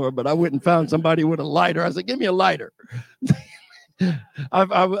smoke no more, but I went and found somebody with a lighter. I said, give me a lighter.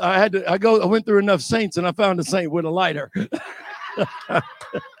 I went through enough saints and I found a saint with a lighter.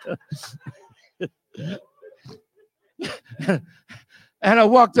 And I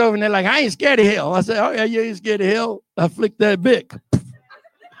walked over and they're like, I ain't scared of hell. I said, oh yeah, you ain't scared of hell? I flicked that bic.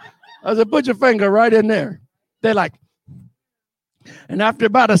 I said, put your finger right in there. They're like, and after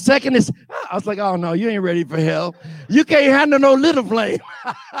about a second, I was like, oh no, you ain't ready for hell. You can't handle no little flame.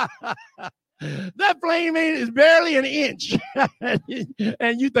 That flame is barely an inch.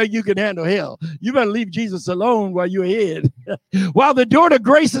 And you think you can handle hell. You better leave Jesus alone while you're ahead. While the door to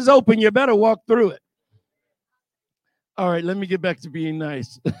grace is open, you better walk through it. All right, let me get back to being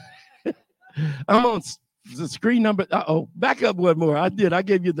nice. I'm on the screen number. Back up one more. I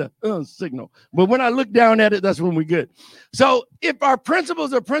gave you the signal. But when I look down at it, that's when we're good. So if our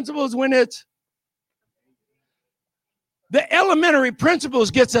principles are principles, when it's the elementary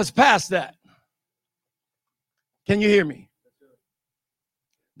principles gets us past that. Can you hear me?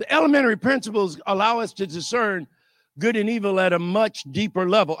 The elementary principles allow us to discern good and evil at a much deeper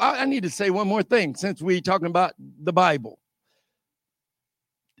level. I need to say one more thing since we're talking about the Bible.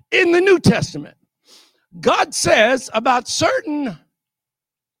 in the New Testament, God says about certain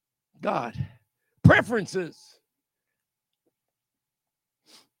preferences,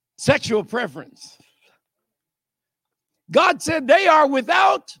 sexual preference. God said they are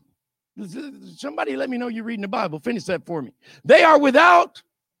without, somebody let me know you're reading the Bible. Finish that for me. They are without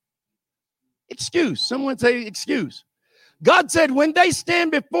excuse. Someone say excuse. God said when they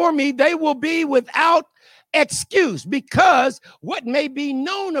stand before me, they will be without excuse, because what may be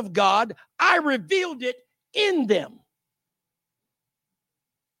known of God, I revealed it in them.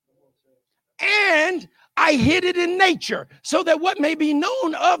 And I hid it in nature, so that what may be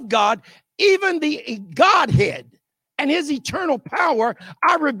known of God, even the Godhead and his eternal power,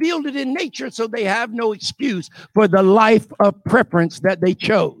 I revealed it in nature, so they have no excuse for the life of preference that they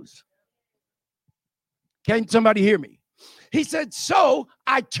chose. Can somebody hear me? He said, so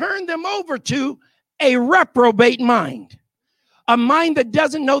I turned them over to a reprobate mind, a mind that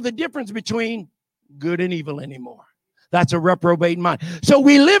doesn't know the difference between good and evil anymore. That's a reprobate mind. So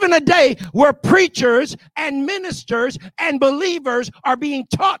we live in a day where preachers and ministers and believers are being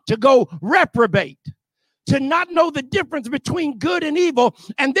taught to go reprobate, to not know the difference between good and evil,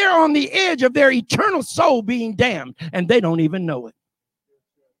 and they're on the edge of their eternal soul being damned, and they don't even know it.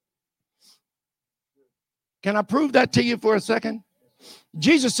 Can I prove that to you for a second?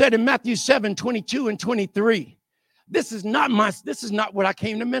 Jesus said in Matthew 7:22 and 23, this is not what I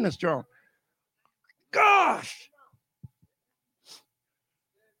came to minister on. Gosh.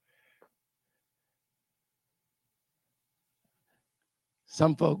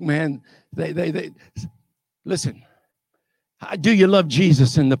 Some folk, man, they listen. Do you love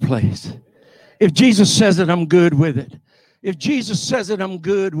Jesus in the place? If Jesus says it, I'm good with it. If Jesus says it, I'm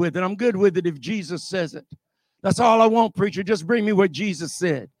good with it. I'm good with it if Jesus says it. That's all I want, preacher. Just bring me what Jesus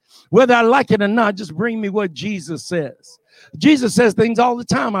said. Whether I like it or not, just bring me what Jesus says. Jesus says things all the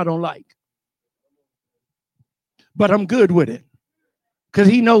time I don't like. But I'm good with it, because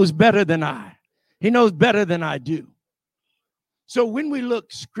he knows better than I. He knows better than I do. So when we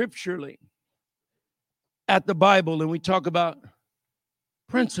look scripturally at the Bible and we talk about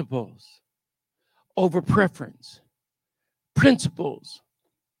principles over preference, principles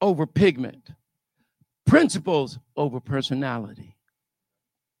over pigment, principles over personality.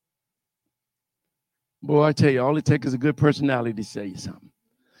 Boy, I tell you, all it takes is a good personality to say you something.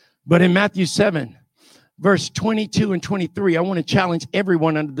 But in Matthew 7, verse 22 and 23, I want to challenge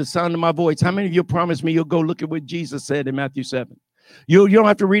everyone under the sound of my voice. How many of you promise me you'll go look at what Jesus said in Matthew 7? You don't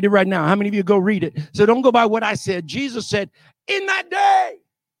have to read it right now. How many of you go read it? So don't go by what I said. Jesus said, in that day.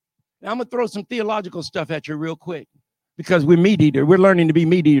 Now I'm going to throw some theological stuff at you real quick, because we're meat eaters. We're learning to be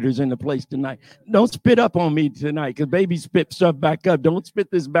meat eaters in the place tonight. Don't spit up on me tonight, because baby spit stuff back up. Don't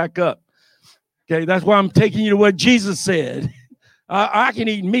spit this back up. Okay, that's why I'm taking you to what Jesus said. I can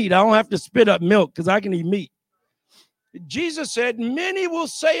eat meat. I don't have to spit up milk, because I can eat meat. Jesus said, many will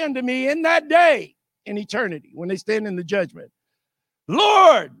say unto me in that day, in eternity, when they stand in the judgment,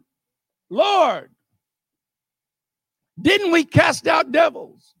 Lord, Lord, didn't we cast out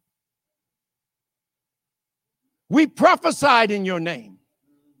devils? We prophesied in your name.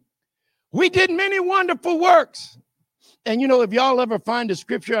 We did many wonderful works. And you know, if y'all ever find a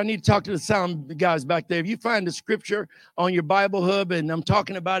scripture, I need to talk to the sound guys back there. If you find a scripture on your Bible hub and I'm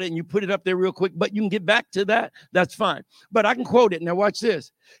talking about it and you put it up there real quick, but you can get back to that, that's fine. But I can quote it. Now watch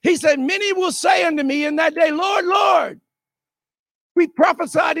this. He said, many will say unto me in that day, Lord, Lord, we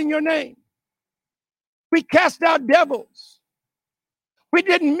prophesied in your name. We cast out devils. We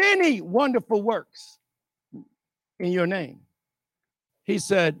did many wonderful works in your name. He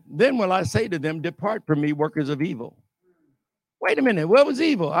said, then will I say to them, depart from me, workers of evil. Wait a minute, what was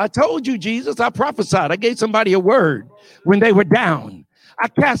evil? I told you, Jesus, I prophesied. I gave somebody a word when they were down. I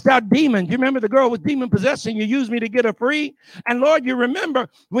cast out demons. You remember the girl with demon possession? You used me to get her free. And Lord, you remember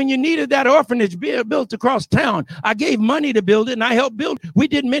when you needed that orphanage built across town. I gave money to build it and I helped build. We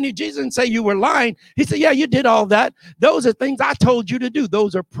did many. Jesus didn't say you were lying. He said, yeah, you did all that. Those are things I told you to do.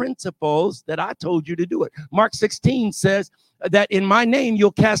 Those are principles that I told you to do it. Mark 16 says that in my name,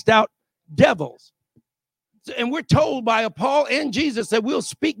 you'll cast out devils. And we're told by Paul and Jesus that we'll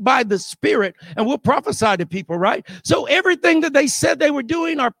speak by the Spirit and we'll prophesy to people, right? So everything that they said they were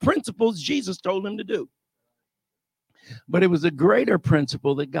doing are principles Jesus told them to do. But it was a greater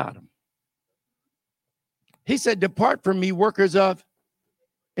principle that got them. He said, depart from me, workers of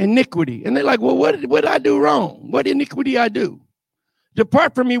iniquity. And they're like, well, what did I do wrong? What iniquity I do?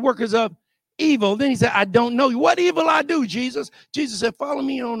 Depart from me, workers of evil. Then he said, I don't know you. What evil I do, Jesus? Jesus said, follow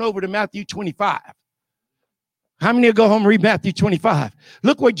me on over to Matthew 25. How many will go home and read Matthew 25?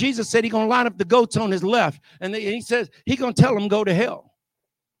 Look what Jesus said. He's going to line up the goats on his left. And he says he's going to tell them go to hell.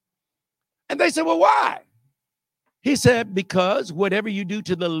 And they said, well, why? He said, because whatever you do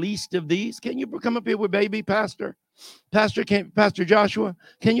to the least of these, can you come up here with baby, Pastor? Pastor Joshua,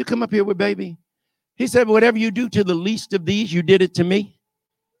 can you come up here with baby? He said, whatever you do to the least of these, you did it to me.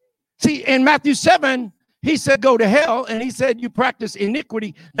 See, in Matthew 7, he said, go to hell. And he said, you practice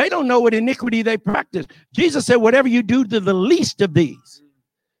iniquity. They don't know what iniquity they practice. Jesus said, whatever you do to the least of these,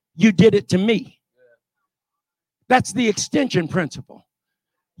 you did it to me. That's the extension principle.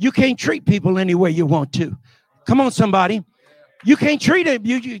 You can't treat people any way you want to. Come on, somebody. You can't treat it.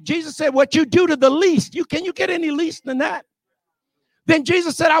 Jesus said, what you do to the least, can you get any least than that? Then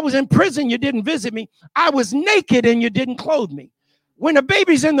Jesus said, I was in prison, you didn't visit me. I was naked and you didn't clothe me. When a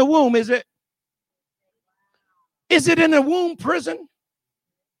baby's in the womb, is it in a womb prison?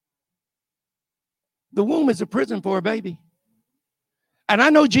 The womb is a prison for a baby. And I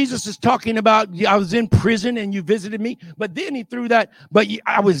know Jesus is talking about, I was in prison and you visited me, but then he threw that, but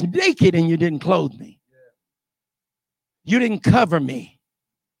I was naked and you didn't clothe me. You didn't cover me.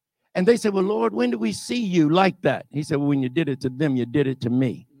 And they said, well, Lord, when do we see you like that? He said, well, when you did it to them, you did it to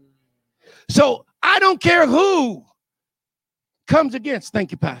me. So I don't care who comes against.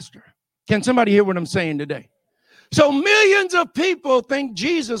 Thank you, Pastor. Can somebody hear what I'm saying today? So millions of people think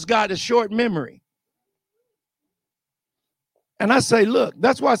Jesus got a short memory. And I say, look,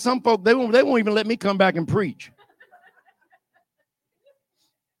 that's why some folk, they won't even let me come back and preach.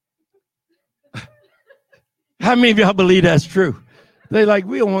 How many of y'all believe that's true? They're like,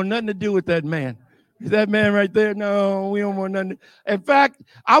 we don't want nothing to do with that man. That man right there, no, we don't want nothing. In fact,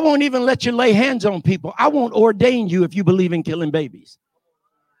 I won't even let you lay hands on people. I won't ordain you if you believe in killing babies.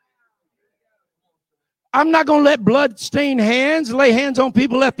 I'm not going to let blood-stained hands lay hands on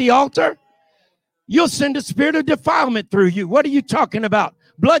people at the altar. You'll send a spirit of defilement through you. What are you talking about?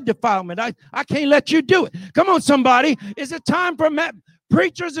 Blood defilement. I can't let you do it. Come on, somebody. Is it time for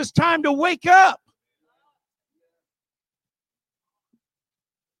preachers? It's time to wake up.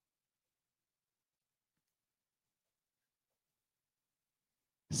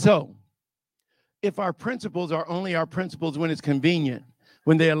 So, if our principles are only our principles when it's convenient,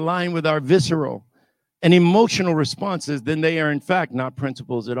 when they align with our visceral and emotional responses, then they are in fact not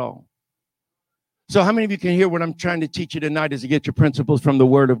principles at all. So how many of you can hear what I'm trying to teach you tonight is to get your principles from the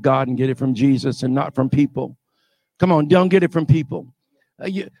Word of God and get it from Jesus and not from people? Come on, don't get it from people.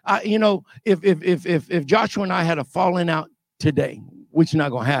 If Joshua and I had a falling out today, which is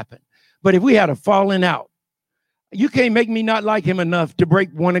not going to happen, but if we had a falling out, you can't make me not like him enough to break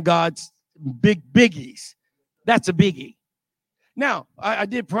one of God's biggies. That's a biggie. Now, I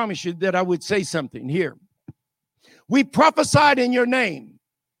did promise you that I would say something here. We prophesied in your name.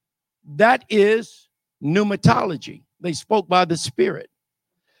 That is pneumatology. They spoke by the Spirit.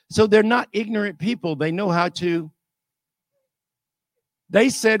 So they're not ignorant people. They know how to. They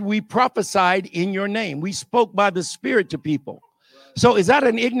said we prophesied in your name. We spoke by the Spirit to people. So is that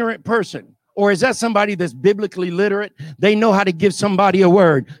an ignorant person? Or is that somebody that's biblically literate? They know how to give somebody a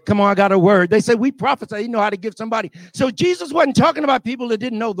word. Come on, I got a word. They say we prophesy. They know how to give somebody. So Jesus wasn't talking about people that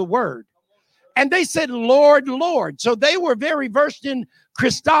didn't know the word. And they said, Lord, Lord. So they were very versed in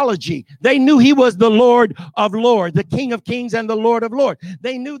Christology. They knew he was the Lord of Lords, the King of Kings and the Lord of Lords.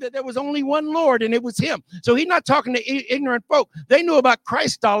 They knew that there was only one Lord and it was him. So he's not talking to ignorant folk. They knew about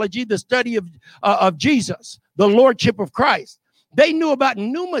Christology, the study of Jesus, the Lordship of Christ. They knew about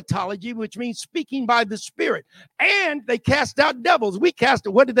pneumatology, which means speaking by the Spirit. And they cast out devils.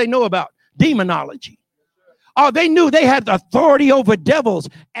 What did they know about? Demonology. Oh, they knew they had authority over devils.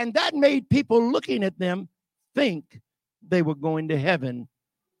 And that made people looking at them think they were going to heaven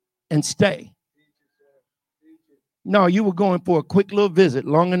and stay. No, you were going for a quick little visit,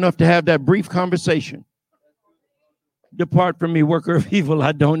 long enough to have that brief conversation. Depart from me, worker of evil,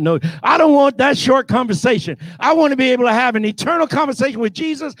 I don't know. I don't want that short conversation. I want to be able to have an eternal conversation with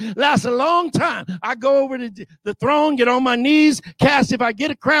Jesus, last a long time. I go over to the throne, get on my knees, if I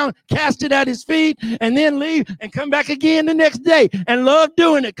get a crown, cast it at his feet, and then leave and come back again the next day and love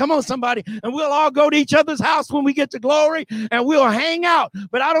doing it. Come on, somebody. And we'll all go to each other's house when we get to glory and we'll hang out.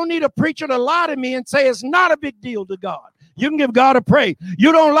 But I don't need a preacher to lie to me and say it's not a big deal to God. You can give God a praise.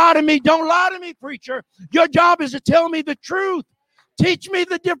 You don't lie to me. Don't lie to me, preacher. Your job is to tell me the truth. Teach me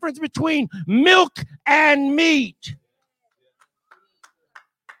the difference between milk and meat.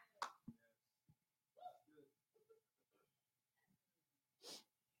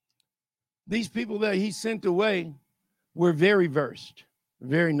 These people that he sent away were very versed,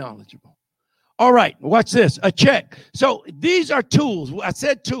 very knowledgeable. All right, watch this. A check. So these are tools. I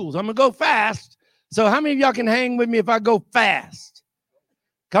said tools. I'm going to go fast. So how many of y'all can hang with me if I go fast?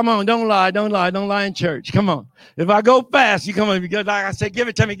 Come on, don't lie, don't lie, don't lie in church. Come on. If I go fast, you come on. Like I say, give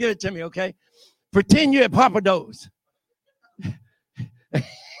it to me, okay? Pretend you're at Papa Do's.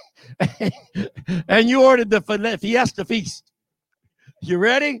 And you ordered the Fiesta Feast. You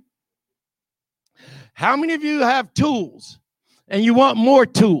ready? How many of you have tools and you want more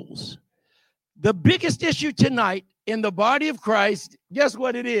tools? The biggest issue tonight in the body of Christ, guess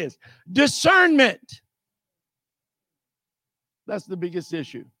what it is? Discernment. That's the biggest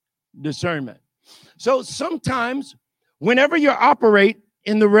issue, discernment. So sometimes, whenever you operate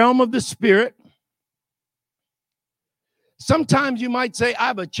in the realm of the Spirit, sometimes you might say, I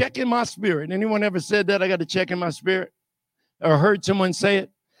have a check in my spirit. Anyone ever said that? I got a check in my spirit? Or heard someone say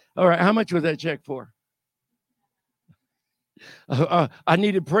it? All right, how much was that check for? I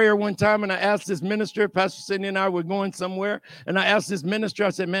needed prayer one time, and I asked this minister, Pastor Sidney and I were going somewhere, and I asked this minister, I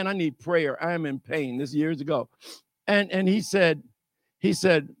said, man, I need prayer. I am in pain. This years ago. And he said,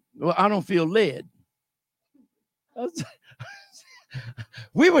 well, I don't feel led.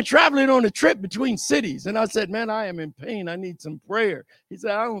 We were traveling on a trip between cities, and I said, man, I am in pain. I need some prayer. He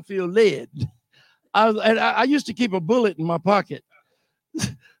said, I don't feel led. I used to keep a bullet in my pocket.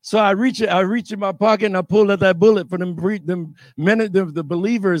 So I reach in my pocket and I pull out that bullet for the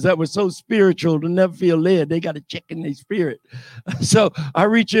believers that were so spiritual to never feel led. They got to check in their spirit. So I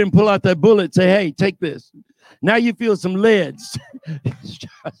reach in and pull out that bullet, say, hey, take this. Now you feel some leads.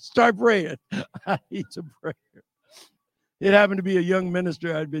 Start praying. I need some prayer. It happened to be a young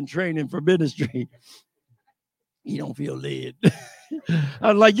minister I'd been training for ministry. He don't feel led.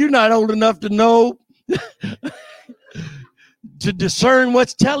 I was like, you're not old enough to know, to discern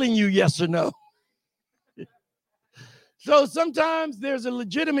what's telling you yes or no. So sometimes there's a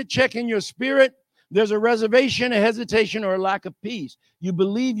legitimate check in your spirit. There's a reservation, a hesitation, or a lack of peace. You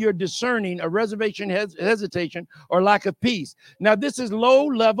believe you're discerning a reservation, hesitation, or lack of peace. Now, this is low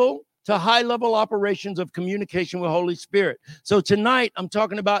level to high level operations of communication with Holy Spirit. So tonight, I'm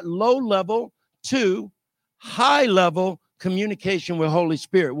talking about low level to high level communication with Holy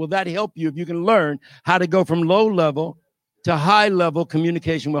Spirit. Will that help you if you can learn how to go from low level to high level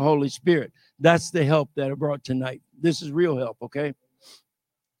communication with Holy Spirit? That's the help that I brought tonight. This is real help, okay?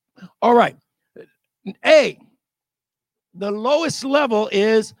 All right. A, the lowest level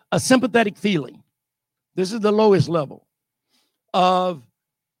is a sympathetic feeling. This is the lowest level of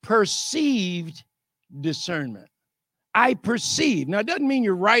perceived discernment. I perceive. Now, it doesn't mean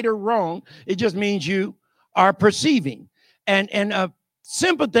you're right or wrong. It just means you are perceiving. And a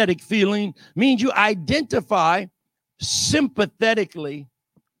sympathetic feeling means you identify sympathetically.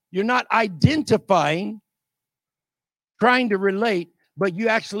 You're not identifying, trying to relate, but you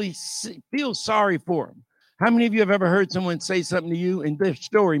actually feel sorry for them. How many of you have ever heard someone say something to you and their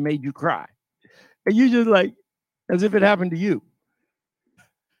story made you cry? And you just like, as if it happened to you.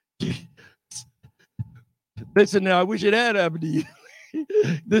 Listen, now I wish it had happened to you.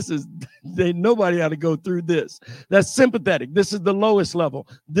 Nobody ought to go through this. That's sympathetic. This is the lowest level.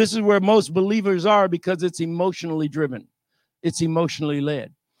 This is where most believers are because it's emotionally driven. It's emotionally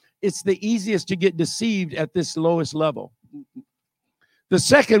led. It's the easiest to get deceived at this lowest level. The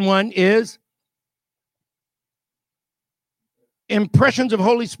second one is impressions of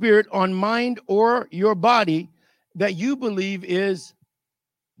Holy Spirit on mind or your body that you believe is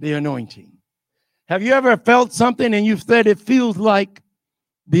the anointing. Have you ever felt something and you've said it feels like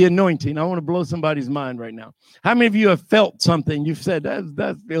the anointing? I want to blow somebody's mind right now. How many of you have felt something? You've said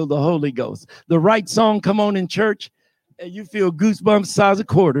that feels the Holy Ghost. The right song come on in church and you feel goosebumps size of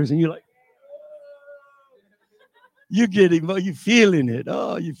quarters and you're like, you're getting, you're feeling it.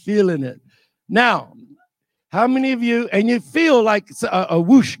 Oh, you're feeling it. Now, how many of you, and you feel like a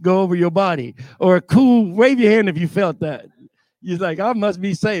whoosh go over your body or a cool, wave your hand if you felt that. You're like, I must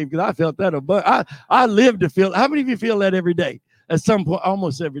be saved because I felt that. But I live to feel. How many of you feel that every day? At some point,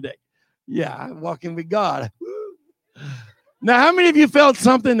 almost every day. Yeah, I'm walking with God. Now, how many of you felt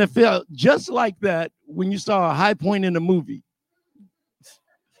something that felt just like that when you saw a high point in a movie?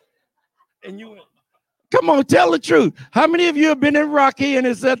 And you went, come on, tell the truth. How many of you have been in Rocky and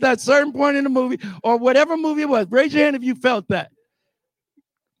it's at that certain point in the movie or whatever movie it was? Raise your hand if you felt that.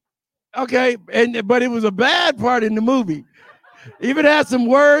 Okay, but it was a bad part in the movie. Even had some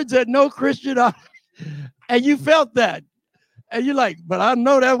words that no Christian, and you felt that. And you're like, but I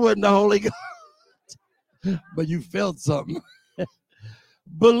know that wasn't the Holy Ghost. But you felt something.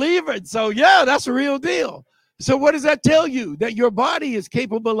 Believe it. So, yeah, that's a real deal. So what does that tell you? That your body is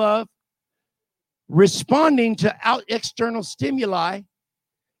capable of responding to external stimuli,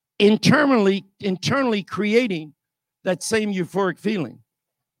 internally creating that same euphoric feeling.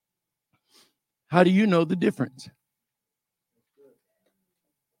 How do you know the difference?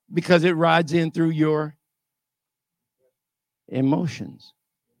 because it rides in through your emotions,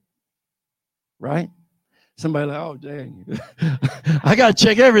 right? Somebody like, oh, dang, I got to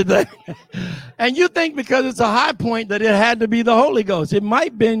check everything. And you think because it's a high point that it had to be the Holy Ghost. It might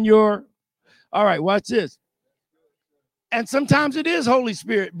have been your, all right, watch this. And sometimes it is Holy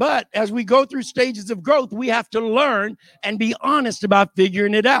Spirit. But as we go through stages of growth, we have to learn and be honest about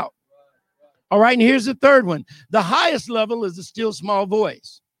figuring it out. All right, and here's the third one. The highest level is the still small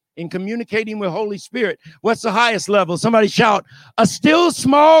voice in communicating with Holy Spirit. What's the highest level? Somebody shout, a still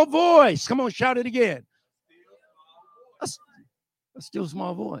small voice. Come on, shout it again. A still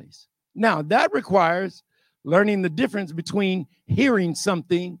small voice. Now, that requires learning the difference between hearing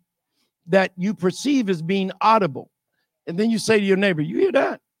something that you perceive as being audible. And then you say to your neighbor, you hear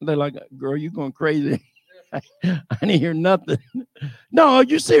that? And they're like, girl, you're going crazy. I didn't hear nothing. No,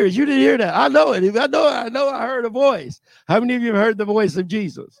 you're serious. You didn't hear that. I know it. I know I heard a voice. How many of you have heard the voice of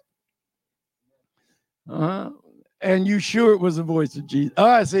Jesus? And you sure it was the voice of Jesus? Oh,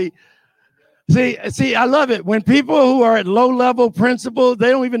 I see. See, I love it. When people who are at low-level principles, they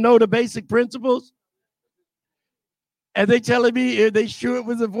don't even know the basic principles. And they telling me they sure it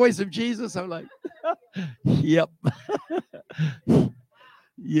was the voice of Jesus. I'm like, yep.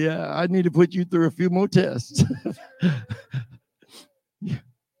 Yeah, I need to put you through a few more tests.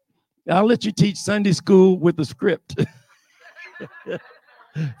 I'll let you teach Sunday school with the script.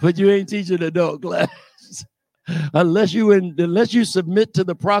 But you ain't teaching adult class. Unless you submit to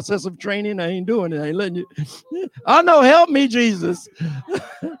the process of training, I ain't doing it. I ain't letting you. I know, help me, Jesus.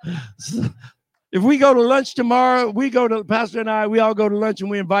 If we go to lunch tomorrow, Pastor and I, we all go to lunch and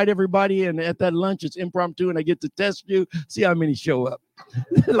we invite everybody. And at that lunch, it's impromptu and I get to test you, see how many show up.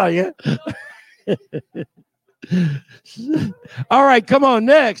 Like, all right, come on,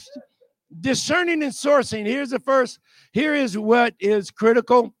 next. Discerning and sourcing. Here is what is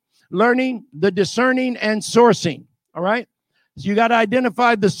critical. Learning the discerning and sourcing. All right. So you got to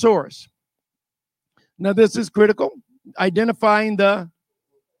identify the source. Now, this is critical. Identifying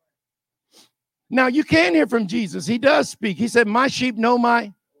Now, you can hear from Jesus. He does speak. He said, my sheep know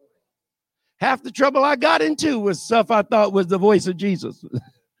my. Half the trouble I got into was stuff I thought was the voice of Jesus.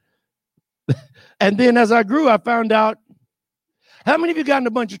 And then as I grew, I found out. How many of you got in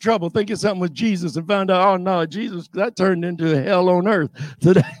a bunch of trouble thinking something was Jesus and found out, oh, no, Jesus, that turned into hell on earth.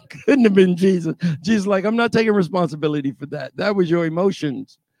 So that couldn't have been Jesus. Jesus like, I'm not taking responsibility for that. That was your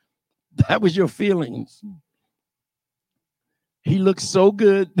emotions. That was your feelings. He looks so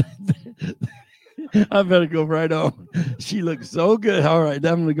good. I better go right on. She looks so good. All right, I'm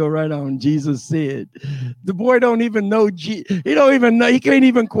going to go right on. Jesus said. The boy don't even know. He don't even know. He can't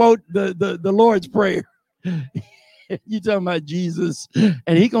even quote the Lord's Prayer. You talking about Jesus,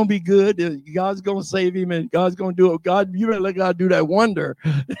 and he gonna be good. God's gonna save him, and God's gonna do it. God, you better let God do that wonder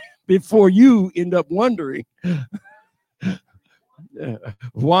before you end up wondering.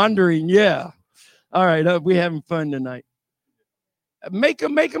 Wandering, yeah. All right, we having fun tonight. Make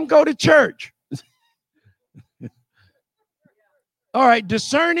him go to church. All right,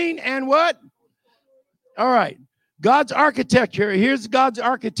 discerning and what? All right, God's architecture. Here's God's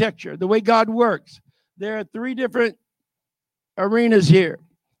architecture, the way God works. There are three different arenas here.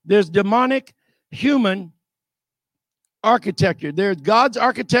 There's demonic, human architecture. There's God's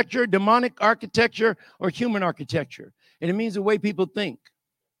architecture, demonic architecture, or human architecture. And it means the way people think.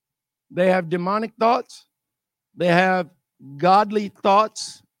 They have demonic thoughts, they have godly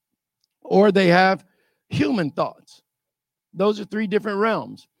thoughts, or they have human thoughts. Those are three different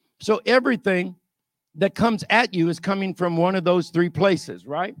realms. So everything that comes at you is coming from one of those three places,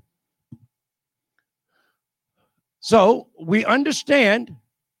 right? So we understand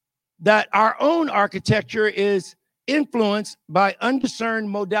that our own architecture is influenced by undiscerned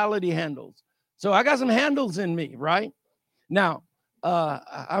modality handles. So I got some handles in me, right? Now,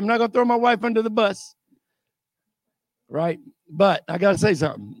 I'm not going to throw my wife under the bus, right? But I got to say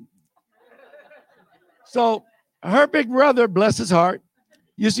something. So her big brother, bless his heart,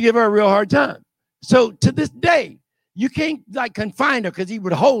 used to give her a real hard time. So to this day, you can't like confine her because he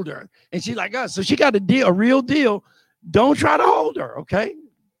would hold her. And she's like, so she got a real deal. Don't try to hold her, okay?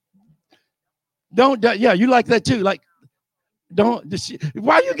 Yeah, you like that too. Like,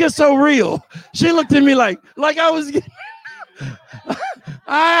 why you get so real? She looked at me like I was getting,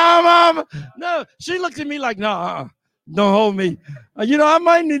 no, she looked at me like, no, don't hold me. I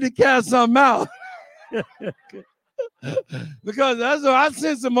might need to cast something out. Because I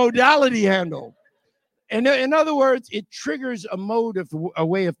sense a modality handle. And in other words, it triggers a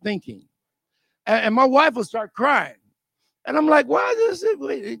way of thinking. And my wife will start crying. And I'm like, why is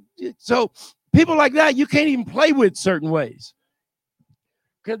this? So people like that, you can't even play with certain ways.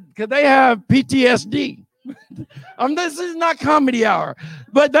 Could they have PTSD? This is not comedy hour,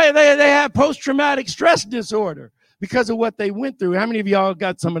 but they have post-traumatic stress disorder because of what they went through. How many of y'all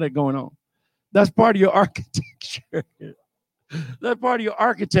got some of that going on? That's part of your architecture. That's part of your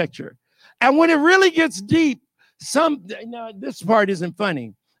architecture. And when it really gets deep, this part isn't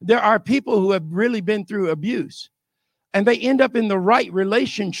funny. There are people who have really been through abuse, and they end up in the right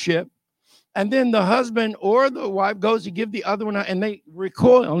relationship, and then the husband or the wife goes to give the other one, and they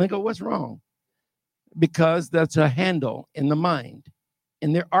recoil and they go, "What's wrong?" Because that's a handle in the mind.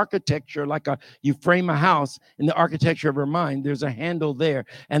 In their architecture, you frame a house, in the architecture of her mind, there's a handle there,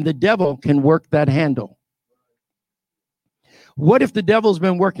 and the devil can work that handle. What if the devil's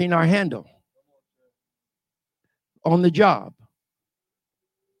been working our handle on the job,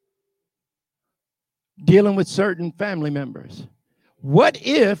 dealing with certain family members? What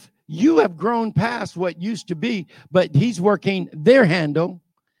if you have grown past what used to be, but he's working their handle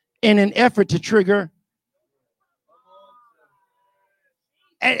in an effort to trigger?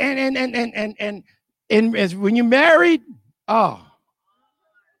 And as when you're married, because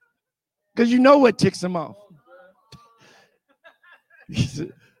you know what ticks them off.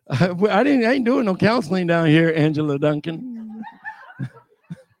 I ain't doing no counseling down here, Angela Duncan.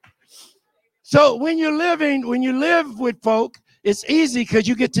 So when you live with folk, it's easy because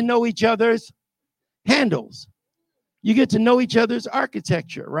you get to know each other's handles. You get to know each other's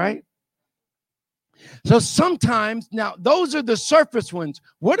architecture, right? So sometimes, now those are the surface ones.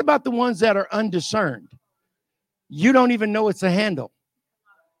 What about the ones that are undiscerned? You don't even know it's a handle,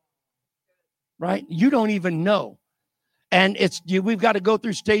 right? You don't even know. And we've got to go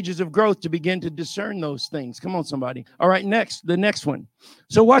through stages of growth to begin to discern those things. Come on, somebody. All right, the next one.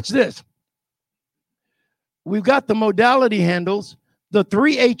 So watch this. We've got the modality handles, the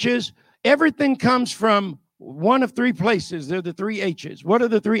 3 H's. Everything comes from one of 3 places. They're the 3 H's. What are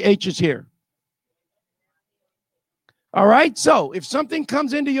the 3 H's here? All right, so if something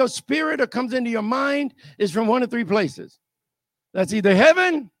comes into your spirit or comes into your mind, it's from one of 3 places. That's either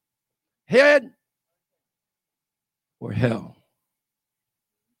heaven, head, or hell.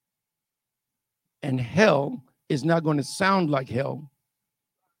 And hell is not going to sound like hell.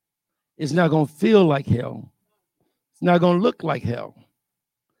 It's not going to feel like hell. It's not going to look like hell.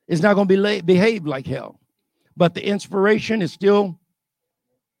 It's not going to behave like hell. But the inspiration is still.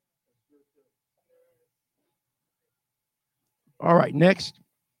 All right, next.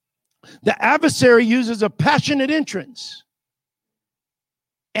 The adversary uses a passionate entrance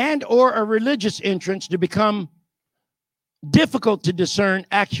and or a religious entrance to become difficult to discern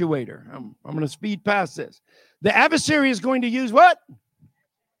actuator. I'm going to speed past this. The adversary is going to use what?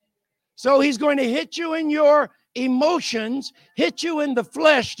 So he's going to hit you in your emotions, hit you in the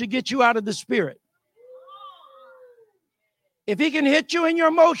flesh to get you out of the spirit. If he can hit you in your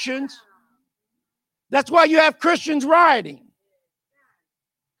emotions, that's why you have Christians rioting.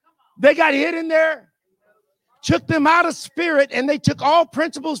 They got hit in there, took them out of spirit, and they took all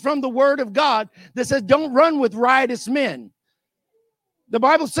principles from the word of God that says don't run with riotous men. The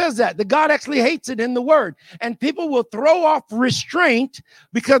Bible says that. The God actually hates it in the word. And people will throw off restraint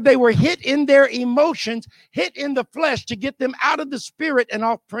because they were hit in their emotions, hit in the flesh to get them out of the spirit and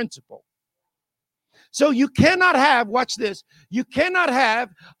off principle. So you cannot have, watch this, you cannot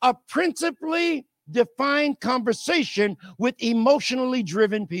have a principally defined conversation with emotionally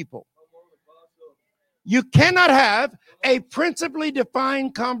driven people. You cannot have a principally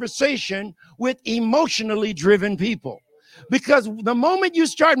defined conversation with emotionally driven people. Because the moment you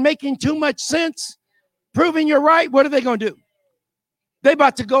start making too much sense, proving you're right, what are they going to do? They're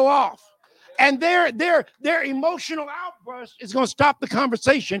about to go off. And their emotional outburst is going to stop the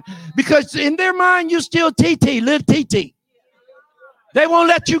conversation because in their mind, you still little TT. They won't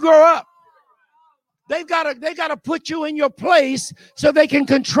let you grow up. They gotta put you in your place so they can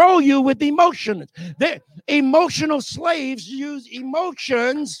control you with emotions. Emotional slaves use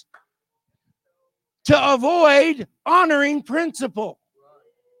emotions to avoid honoring principle.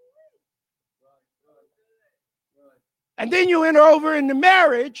 And then you enter over into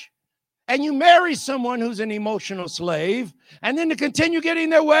marriage and you marry someone who's an emotional slave. And then to continue getting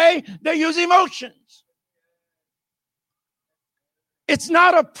their way, they use emotions. It's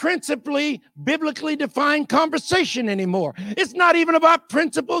not a principally biblically defined conversation anymore. It's not even about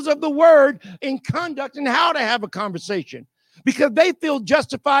principles of the word in conduct and how to have a conversation because they feel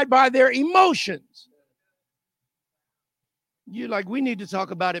justified by their emotions. You're like, we need to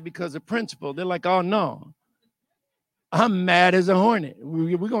talk about it because of principle. They're like, oh, no. I'm mad as a hornet.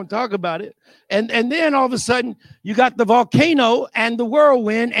 We're going to talk about it. And then all of a sudden, you got the volcano and the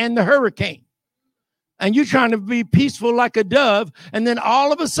whirlwind and the hurricane. and you're trying to be peaceful like a dove. And then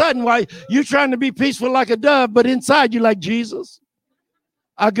all of a sudden, while you're trying to be peaceful like a dove, but inside you're like, Jesus,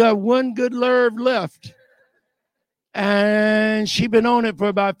 I got one good nerve left. And she been on it for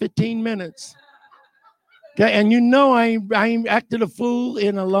about 15 minutes. Okay, and you know I ain't acted a fool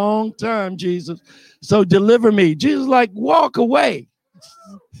in a long time, Jesus. So deliver me. Jesus like, walk away.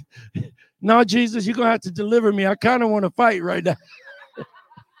 No, Jesus, you're going to have to deliver me. I kind of want to fight right now.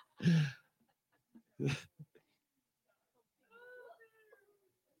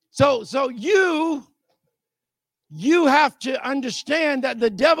 So you have to understand that the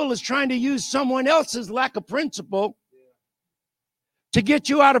devil is trying to use someone else's lack of principle to get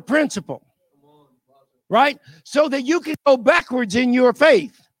you out of principle, right? So that you can go backwards in your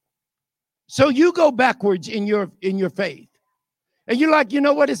faith. So you go backwards in your faith. And you're like, you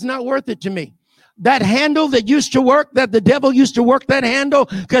know what? It's not worth it to me. That handle that used to work, that the devil used to work that handle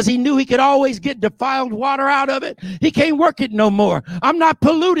because he knew he could always get defiled water out of it. He can't work it no more. I'm not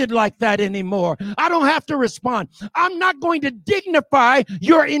polluted like that anymore. I don't have to respond. I'm not going to dignify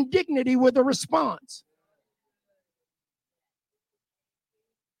your indignity with a response.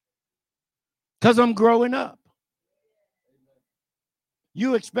 Because I'm growing up.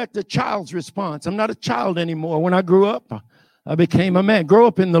 You expect a child's response. I'm not a child anymore. When I grew up, I became a man. Grow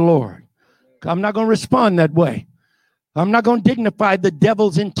up in the Lord. I'm not going to respond that way. I'm not going to dignify the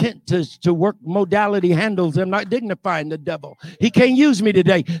devil's intent to work modality handles. I'm not dignifying the devil. He can't use me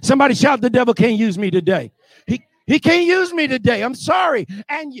today. Somebody shout, the devil can't use me today. He can't use me today. I'm sorry.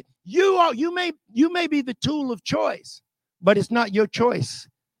 And you may be the tool of choice, but it's not your choice.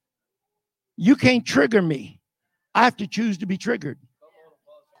 You can't trigger me. I have to choose to be triggered.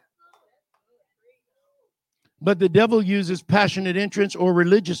 But the devil uses passionate entrance or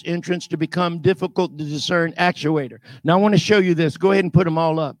religious entrance to become difficult to discern actuator. Now, I want to show you this. Go ahead and put them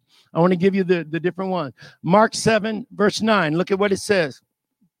all up. I want to give you the different ones. Mark 7, verse 9. Look at what it says.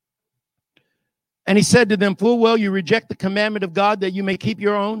 And he said to them, full well, you reject the commandment of God that you may keep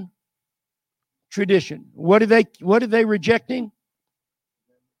your own tradition. What are they rejecting?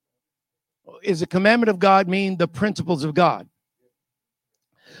 Is the commandment of God mean the principles of God?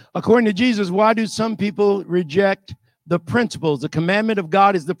 According to Jesus, why do some people reject the principles? The commandment of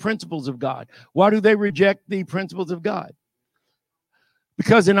God is the principles of God. Why do they reject the principles of God?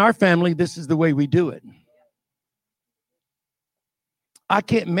 Because in our family, this is the way we do it. I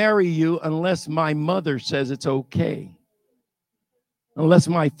can't marry you unless my mother says it's okay. Unless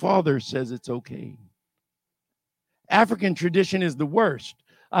my father says it's okay. African tradition is the worst.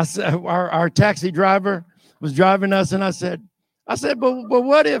 I said, our taxi driver was driving us, and I said, but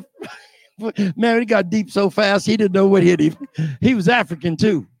what if, man, he got deep so fast, he didn't know what hit him. He was African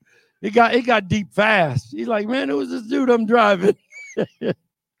too. It got deep fast. He's like, man, it was this dude I'm driving.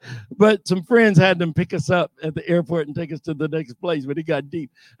 But some friends had them pick us up at the airport and take us to the next place, but it got deep.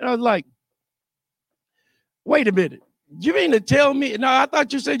 And I was like, wait a minute. You mean to tell me? No, I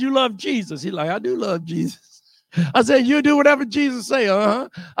thought you said you love Jesus. He's like, I do love Jesus. I said, you do whatever Jesus say, I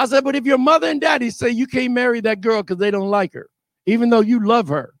said, but if your mother and daddy say you can't marry that girl because they don't like her, even though you love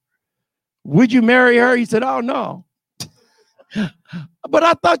her, would you marry her? He said, oh, no. But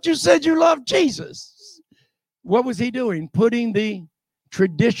I thought you said you loved Jesus. What was he doing? Putting the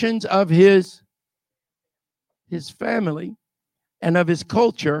traditions of his family and of his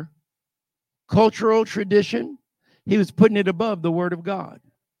cultural tradition, he was putting it above the word of God.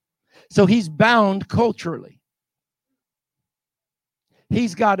 So he's bound culturally.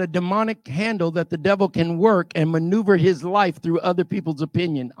 He's got a demonic handle that the devil can work and maneuver his life through other people's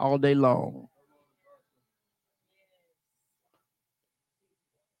opinion all day long.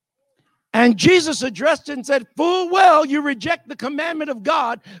 And Jesus addressed it and said, full well, you reject the commandment of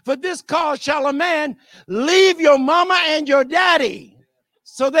God. For this cause shall a man leave your mama and your daddy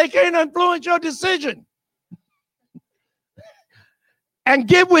so they can't influence your decision. And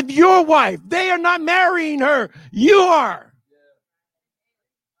get with your wife. They are not marrying her. You are.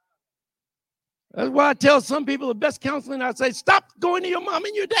 That's why I tell some people the best counseling, I say, stop going to your mom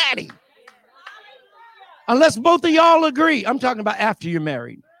and your daddy. Unless both of y'all agree. I'm talking about after you're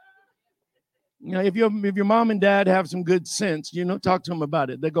married. You know, if your mom and dad have some good sense, talk to them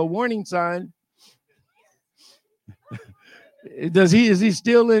about it. They go, warning sign. Is he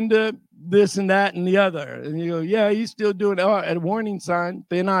still into this and that and the other? And you go, yeah, he's still doing it. A warning sign,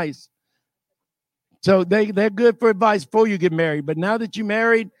 thin ice. So they're good for advice before you get married. But now that you're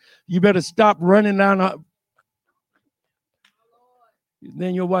married, you better stop running down.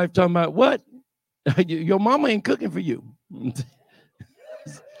 Then your wife talking about, what? Your mama ain't cooking for you.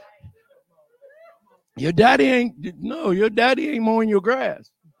 Your daddy ain't mowing your grass.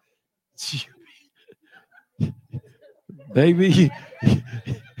 baby.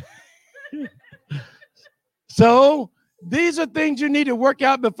 So these are things you need to work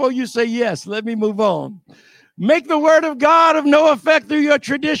out before you say yes. Let me move on. Make the word of God of no effect through your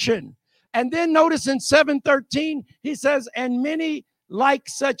tradition. And then notice in 7:13, he says, and many like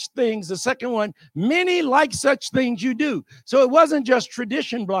such things. The second one, many like such things you do. So it wasn't just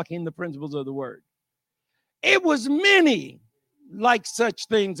tradition blocking the principles of the word. It was many like such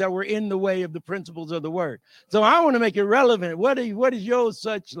things that were in the way of the principles of the word. So I want to make it relevant. What is your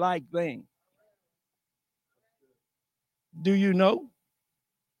such like thing? Do you know?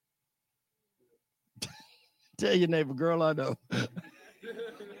 Tell your neighbor, girl, I know.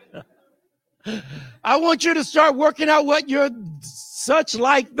 I want you to start working out what your such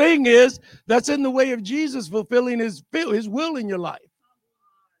like thing is that's in the way of Jesus fulfilling his will in your life.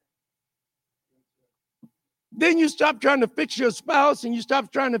 Then you stop trying to fix your spouse and you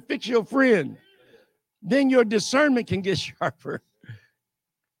stop trying to fix your friend. Then your discernment can get sharper.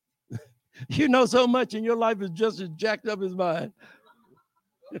 You know so much and your life is just as jacked up as mine.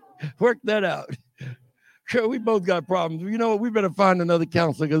 Work that out. Sure, we both got problems. You know what? We better find another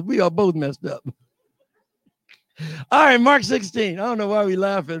counselor because we are both messed up. All right, Mark 16. I don't know why we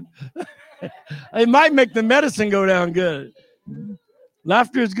laughing. It might make the medicine go down good.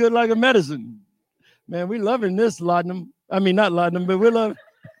 Laughter is good like a medicine. Man, we loving this, laudanum. I mean, not laudanum, but we're loving.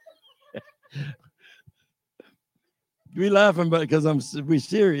 We laughing because we're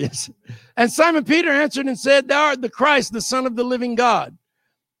serious. And Simon Peter answered and said, thou art the Christ, the Son of the living God.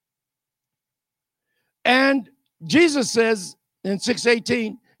 And Jesus says in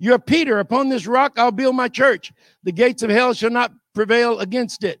 6:18, you're Peter, upon this rock I'll build my church. The gates of hell shall not prevail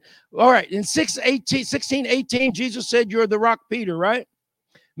against it. All right, in 16:18, Jesus said, you're the rock, Peter, right?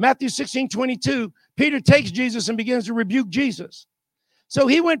 Matthew 16:22, Peter takes Jesus and begins to rebuke Jesus. So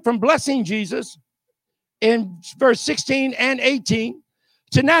he went from blessing Jesus in verse 16 and 18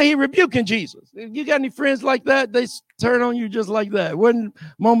 to now he rebuking Jesus. You got any friends like that? They turn on you just like that. One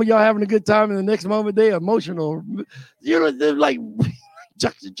moment y'all having a good time and the next moment they emotional. You know, they're like,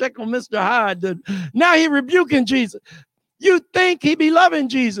 check on Mr. Hyde. Now he rebuking Jesus. You think he be loving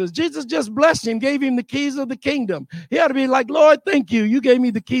Jesus. Jesus just blessed him, gave him the keys of the kingdom. He ought to be like, Lord, thank you. You gave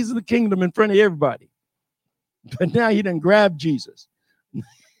me the keys of the kingdom in front of everybody. But now he done grabbed Jesus.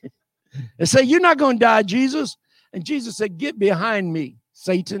 And say, you're not going to die, Jesus. And Jesus said, get behind me,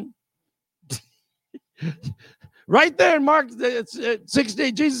 Satan. Right there in Mark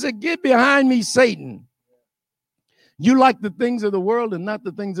 16, Jesus said, get behind me, Satan. You like the things of the world and not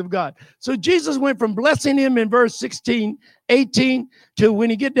the things of God. So Jesus went from blessing him in verse 16, 18 to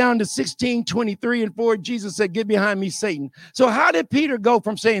when he get down to 16, 23 and 4, Jesus said, get behind me, Satan. So how did Peter go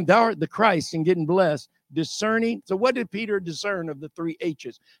from saying thou art the Christ and getting blessed, discerning? So what did Peter discern of the three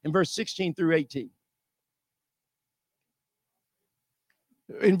H's in verse 16 through 18?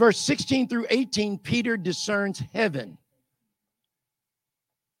 In verse 16 through 18, Peter discerns heaven.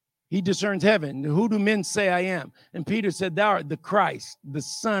 He discerns heaven. Who do men say I am? And Peter said, thou art the Christ, the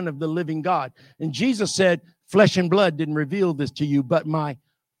Son of the living God. And Jesus said, flesh and blood didn't reveal this to you, but my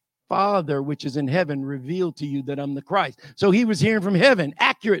Father, which is in heaven, revealed to you that I'm the Christ. So he was hearing from heaven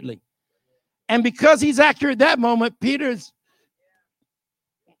accurately. And because he's accurate that moment, Peter's,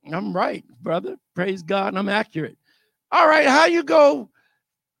 I'm right, brother. Praise God, I'm accurate. All right, how you go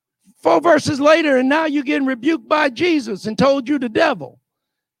 4 verses later and now you're getting rebuked by Jesus and told you the devil.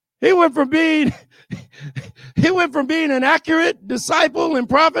 He went from being an accurate disciple and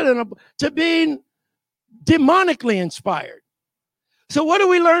prophet to being demonically inspired. So what do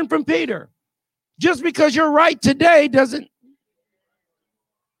we learn from Peter? Just because you're right today doesn't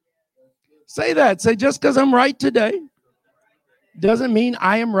say that. Say just because I'm right today doesn't mean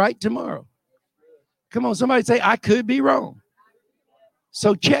I am right tomorrow. Come on, somebody say I could be wrong.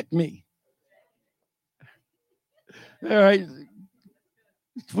 So check me. All right.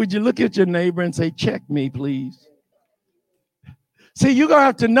 Would you look at your neighbor and say, check me, please? See, you're going to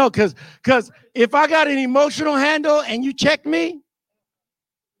have to know because if I got an emotional handle and you check me,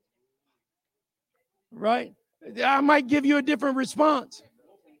 right, I might give you a different response.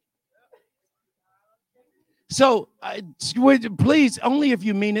 So please, only if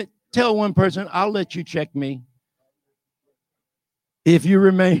you mean it, tell one person, I'll let you check me if you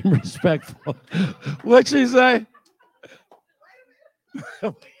remain respectful. What'd she say?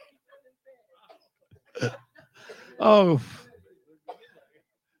 Oh,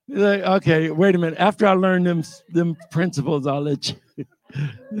 okay. Wait a minute. After I learn them principles, I'll let you.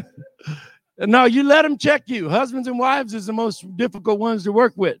 No, you let them check you. Husbands and wives is the most difficult ones to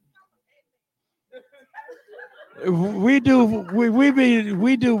work with. We do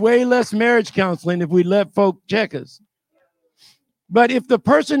way less marriage counseling if we let folk check us. But if the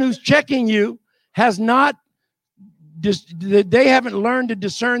person who's checking you has not, they haven't learned to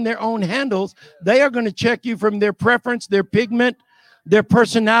discern their own handles, they are going to check you from their preference, their pigment, their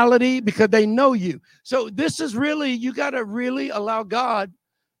personality, because they know you. So this is really, you got to really allow God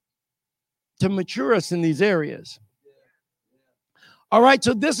to mature us in these areas. All right,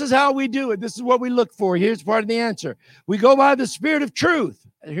 so this is how we do it. This is what we look for. Here's part of the answer. We go by the Spirit of truth.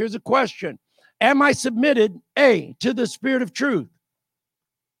 Here's a question. Am I submitted, A, to the Spirit of truth?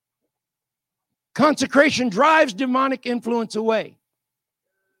 Consecration drives demonic influence away.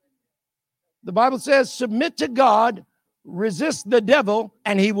 The Bible says, submit to God, resist the devil,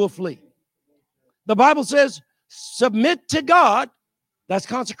 and he will flee. The Bible says, submit to God, that's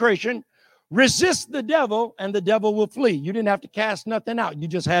consecration, resist the devil, and the devil will flee. You didn't have to cast nothing out. You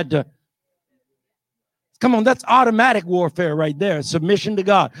just had to. Come on, that's automatic warfare right there, submission to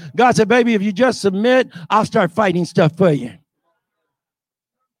God. God said, baby, if you just submit, I'll start fighting stuff for you.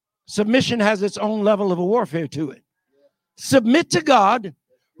 Submission has its own level of a warfare to it. Submit to God,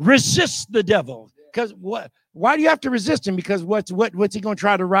 resist the devil. Because what? Why do you have to resist him? Because what's he going to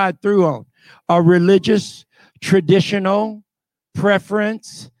try to ride through on? A religious, traditional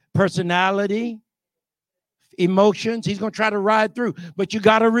preference, personality, emotions. He's going to try to ride through, but you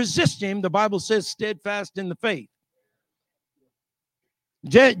got to resist him. The Bible says steadfast in the faith.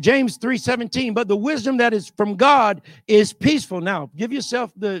 James 3:17, but the wisdom that is from God is peaceful. Now, give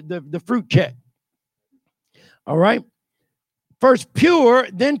yourself the fruit check. All right. First pure,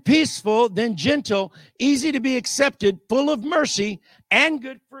 then peaceful, then gentle, easy to be accepted, full of mercy and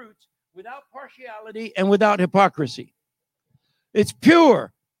good fruits, without partiality and without hypocrisy. It's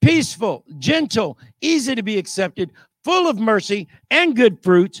pure, peaceful, gentle, easy to be accepted, full of mercy and good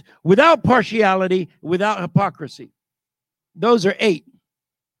fruits, without partiality, without hypocrisy. Those are 8.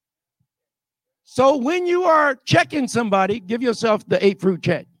 So when you are checking somebody, give yourself the 8 fruit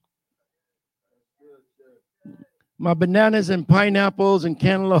check. My bananas and pineapples and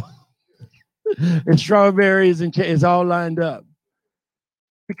cantaloupe and strawberries and is all lined up.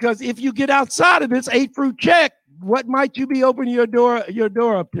 Because if you get outside of this 8 fruit check, what might you be opening your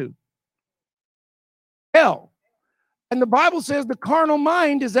door up to? Hell. And the Bible says the carnal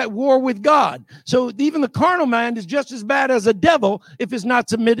mind is at war with God. So even the carnal mind is just as bad as a devil if it's not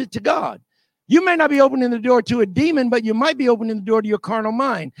submitted to God. You may not be opening the door to a demon, but you might be opening the door to your carnal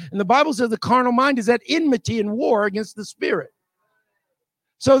mind. And the Bible says the carnal mind is at enmity and war against the spirit.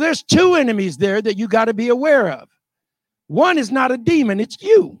 So there's 2 enemies there that you got to be aware of. One is not a demon, it's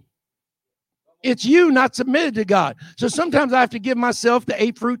you. It's you not submitted to God. So sometimes I have to give myself the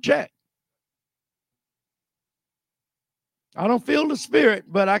 8 fruit check. I don't feel the spirit,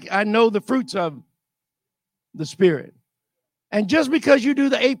 but I know the fruits of the spirit. And just because you do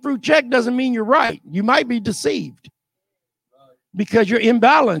the 8 fruit check doesn't mean you're right. You might be deceived because you're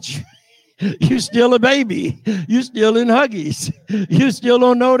imbalanced. You're still a baby. You're still in Huggies. You still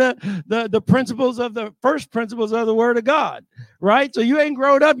don't know the principles of the first principles of the Word of God, right? So you ain't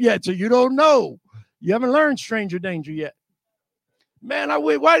grown up yet, so you don't know. You haven't learned stranger danger yet. Man,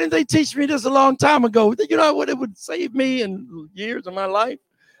 why didn't they teach me this a long time ago? You know what? It would save me in years of my life.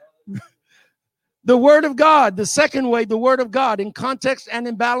 The Word of God, the second way, the Word of God in context and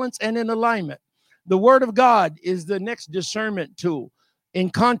in balance and in alignment. The Word of God is the next discernment tool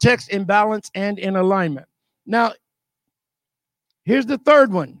in context, in balance, and in alignment. Now, here's the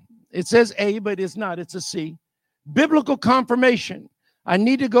third one. It says A, but it's not. It's a C. Biblical confirmation. I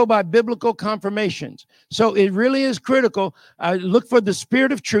need to go by biblical confirmations. So it really is critical. I look for the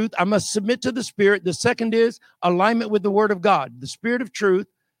Spirit of truth. I must submit to the Spirit. The second is alignment with the Word of God. The Spirit of truth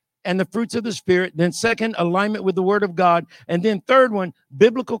and the fruits of the Spirit. Then second, alignment with the Word of God. And then third one,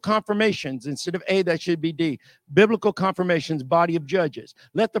 biblical confirmations. Instead of A, that should be D. Biblical confirmations, body of judges.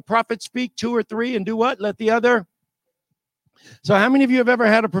 Let the prophet speak 2 or 3 and do what? Let the other. So how many of you have ever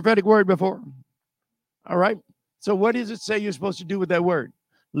had a prophetic word before? All right. So what does it say you're supposed to do with that word?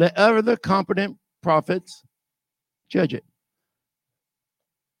 Let other competent prophets judge it.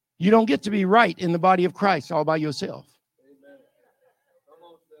 You don't get to be right in the body of Christ all by yourself.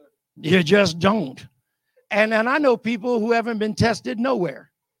 You just don't. And I know people who haven't been tested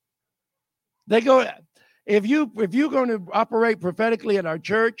nowhere. They go, if you're going to operate prophetically at our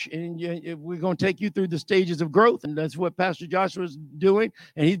church, and we're going to take you through the stages of growth, and that's what Pastor Joshua's doing,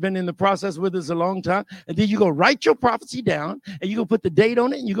 and he's been in the process with us a long time. And then you're going to write your prophecy down, and you're going to put the date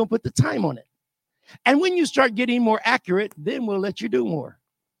on it, and you're going to put the time on it. And when you start getting more accurate, then we'll let you do more.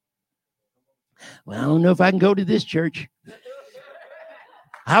 Well, I don't know if I can go to this church.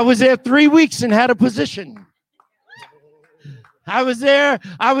 I was there 3 weeks and had a position. I was there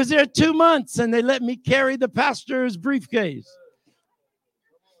 2 months and they let me carry the pastor's briefcase.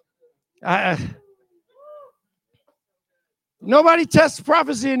 Nobody tests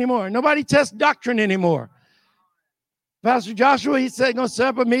prophecy anymore. Nobody tests doctrine anymore. Pastor Joshua, he said, going to set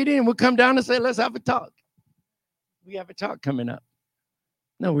up a meeting and we'll come down and say, let's have a talk. We have a talk coming up.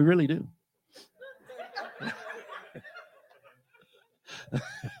 No, we really do.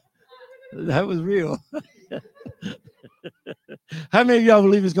 That was real. How many of y'all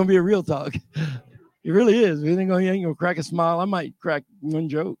believe it's going to be a real talk? It really is. You ain't going to crack a smile. I might crack one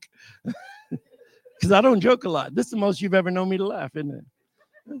joke. Because I don't joke a lot. This is the most you've ever known me to laugh, isn't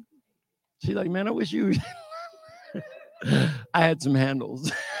it? She's like, man, I wish you... I had some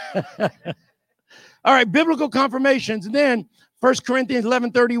handles. All right, biblical confirmations. And then 1 Corinthians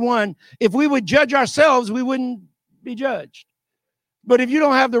 11:31, if we would judge ourselves, we wouldn't be judged. But if you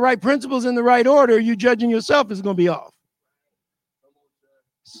don't have the right principles in the right order, you judging yourself is going to be off.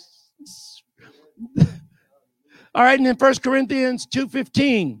 All right, and then 1 Corinthians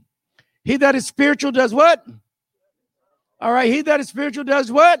 2:15, he that is spiritual does what? All right, he that is spiritual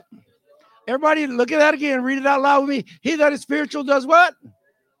does what? Everybody look at that again. Read it out loud with me. He that is spiritual does what?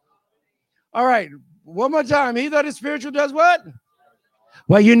 All right, one more time. He that is spiritual does what?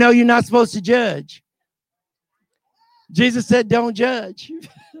 Well, you know you're not supposed to judge. Jesus said, don't judge.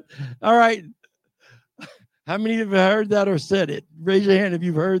 All right. How many of you have heard that or said it? Raise your hand if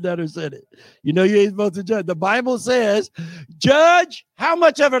you've heard that or said it. You know you ain't supposed to judge. The Bible says, judge. How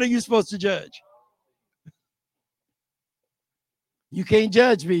much of it are you supposed to judge? You can't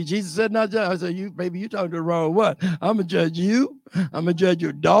judge me. Jesus said not judge. I said, you, baby, you talking to the wrong one. I'm going to judge you. I'm going to judge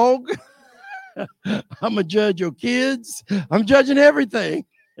your dog. I'm going to judge your kids. I'm judging everything.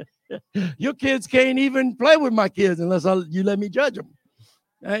 Your kids can't even play with my kids unless you let me judge them.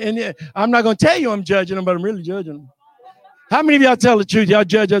 And I'm not going to tell you I'm judging them, but I'm really judging them. How many of y'all tell the truth? Y'all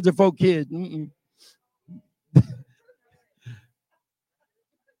judge other folk kids.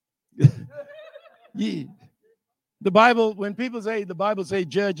 Yeah. The Bible, when people say, the Bible say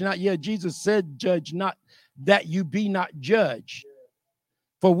judge not, yeah, Jesus said judge not, that you be not judged.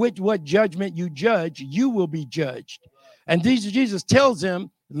 For what judgment you judge, you will be judged. And Jesus tells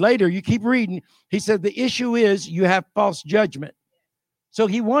them later, you keep reading, he said the issue is you have false judgment. So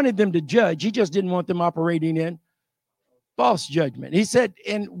he wanted them to judge. He just didn't want them operating in false judgment. He said,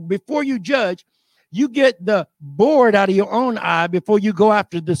 and before you judge, you get the board out of your own eye before you go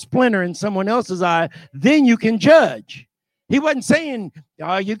after the splinter in someone else's eye, then you can judge. He wasn't saying,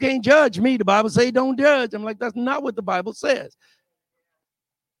 oh, you can't judge me. The Bible says don't judge. I'm like, that's not what the Bible says.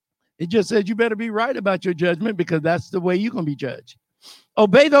 It just says you better be right about your judgment because that's the way you're going to be judged.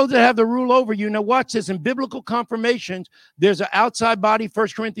 Obey those that have the rule over you. Now watch this. In biblical confirmations, there's an outside body, 1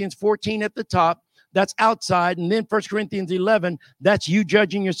 Corinthians 14 at the top. That's outside. And then 1 Corinthians 11, that's you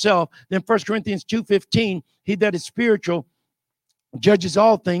judging yourself. Then 1 Corinthians 2:15, he that is spiritual judges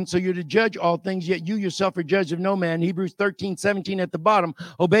all things. So you're to judge all things, yet you yourself are judged of no man. Hebrews 13:17 at the bottom.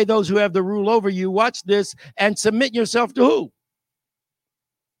 Obey those who have the rule over you. Watch this and submit yourself to who?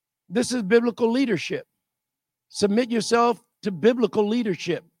 This is biblical leadership. Submit yourself to biblical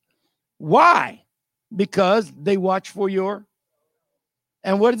leadership. Why? Because they watch for your.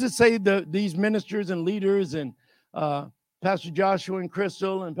 And what does it say? These ministers and leaders and Pastor Joshua and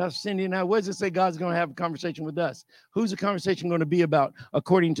Crystal and Pastor Cindy and I, what does it say God's going to have a conversation with us? Who's the conversation going to be about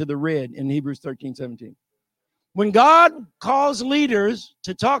according to the red in Hebrews 13:17? When God calls leaders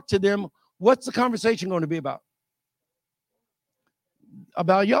to talk to them, what's the conversation going to be about?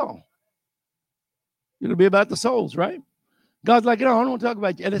 About y'all. It'll be about the souls, right? God's like, no, I don't want to talk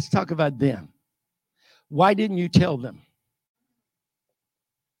about you. Let's talk about them. Why didn't you tell them?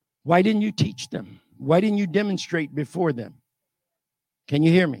 Why didn't you teach them? Why didn't you demonstrate before them? Can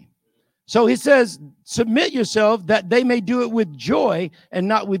you hear me? So he says, submit yourself that they may do it with joy and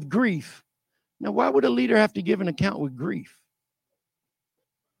not with grief. Now, why would a leader have to give an account with grief?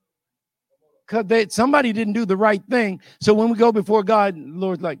 Because somebody didn't do the right thing. So when we go before God,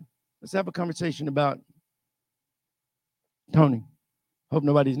 Lord's like, let's have a conversation about Tony. Hope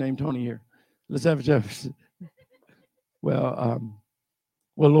nobody's named Tony here. Let's have a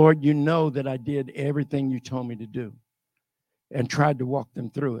Well, Lord, you know that I did everything you told me to do and tried to walk them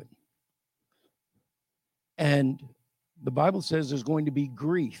through it. And the Bible says there's going to be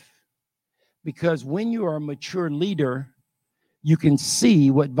grief because when you are a mature leader, you can see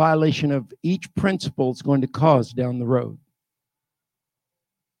what violation of each principle is going to cause down the road.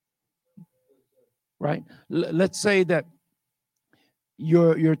 Right? Let's say that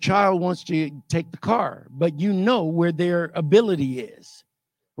your child wants to take the car, but you know where their ability is.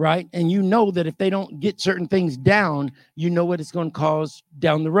 right? And you know that if they don't get certain things down, you know what it's going to cause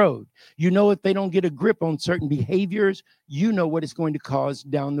down the road. You know, if they don't get a grip on certain behaviors, you know what it's going to cause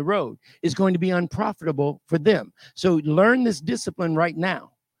down the road. It's going to be unprofitable for them. So learn this discipline right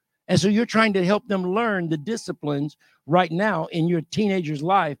now. And so you're trying to help them learn the disciplines right now in your teenager's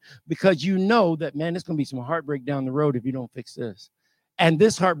life, because you know that, man, it's going to be some heartbreak down the road if you don't fix this. And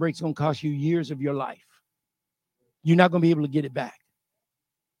this heartbreak's going to cost you years of your life. You're not going to be able to get it back.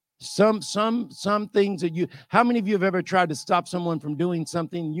 Some things that how many of you have ever tried to stop someone from doing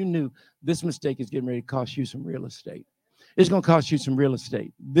something you knew this mistake is getting ready to cost you some real estate? It's going to cost you some real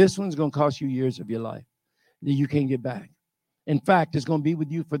estate. This one's going to cost you years of your life that you can't get back. In fact, it's going to be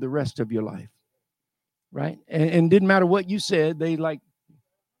with you for the rest of your life, right? And didn't matter what you said, they like.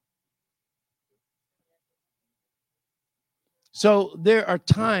 So there are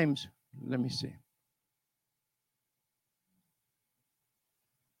times, let me see.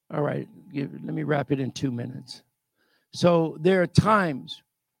 All right, let me wrap it in 2 minutes. So there are times,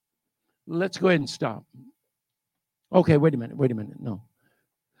 let's go ahead and stop. Okay, wait a minute, no.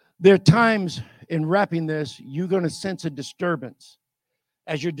 There are times in wrapping this, you're going to sense a disturbance.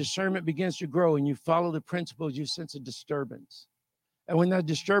 As your discernment begins to grow and you follow the principles, you sense a disturbance. And when that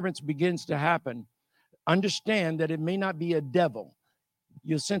disturbance begins to happen, understand that it may not be a devil.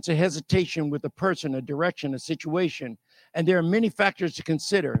 You'll sense a hesitation with a person, a direction, a situation. And there are many factors to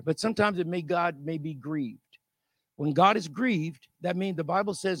consider, but sometimes God may be grieved. When God is grieved, that means the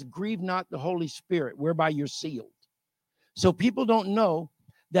Bible says, grieve not the Holy Spirit, whereby you're sealed. So people don't know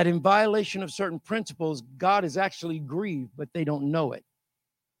that in violation of certain principles, God is actually grieved, but they don't know it.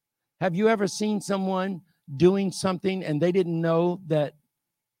 Have you ever seen someone doing something and they didn't know that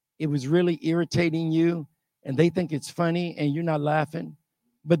it was really irritating you, and they think it's funny and you're not laughing,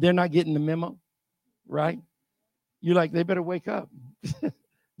 but they're not getting the memo, right? You're like, they better wake up.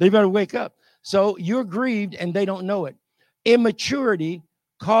 They better wake up. So you're grieved and they don't know it. Immaturity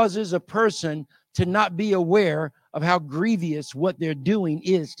causes a person to not be aware of how grievous what they're doing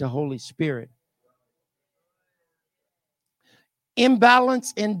is to Holy Spirit.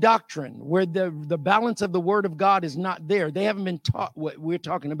 Imbalance in doctrine, where the balance of the Word of God is not there. They haven't been taught what we're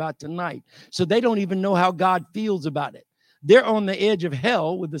talking about tonight. So they don't even know how God feels about it. They're on the edge of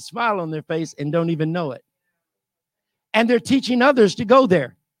hell with a smile on their face and don't even know it. And they're teaching others to go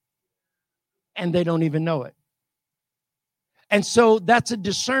there, and they don't even know it. And so that's a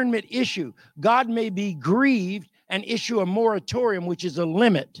discernment issue. God may be grieved and issue a moratorium, which is a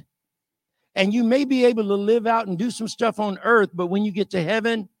limit. And you may be able to live out and do some stuff on earth, but when you get to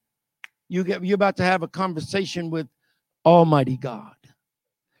heaven, you're about to have a conversation with Almighty God.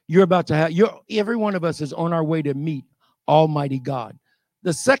 Every one of us is on our way to meet Almighty God.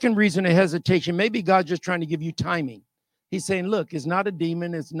 The second reason of hesitation, maybe God's just trying to give you timing. He's saying, look, it's not a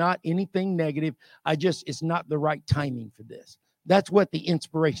demon. It's not anything negative. It's not the right timing for this. That's what the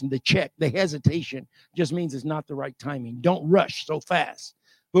inspiration, the check, the hesitation just means it's not the right timing. Don't rush so fast.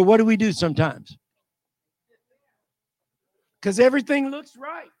 But what do we do sometimes? Because everything looks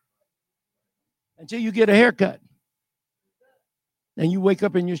right until you get a haircut and you wake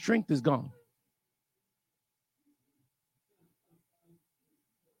up and your strength is gone.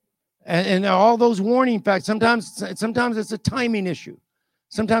 And all those warning facts, sometimes it's a timing issue.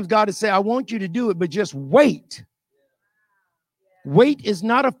 Sometimes God is saying, I want you to do it, but just wait. Wait is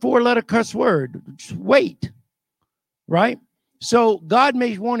not a 4-letter cuss word. Just wait, right? So God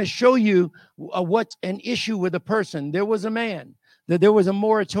may want to show you what's an issue with a person. There was a man that there was a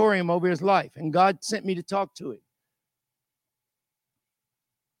moratorium over his life, and God sent me to talk to him.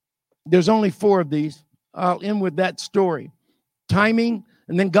 There's only 4 of these. I'll end with that story. Timing.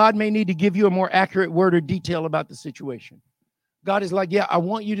 And then God may need to give you a more accurate word or detail about the situation. God is like, yeah, I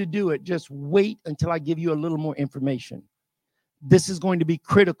want you to do it. Just wait until I give you a little more information. This is going to be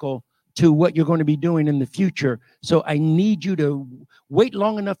critical to what you're going to be doing in the future. So I need you to wait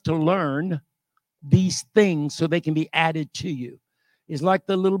long enough to learn these things so they can be added to you. It's like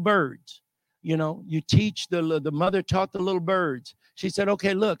the little birds. You know, you teach the mother taught the little birds. She said,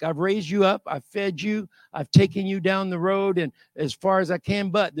 okay, look, I've raised you up. I've fed you. I've taken you down the road and as far as I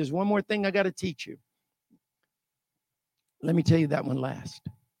can, but there's one more thing I got to teach you. Let me tell you that one last.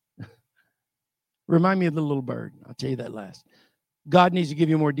 Remind me of the little bird. I'll tell you that last. God needs to give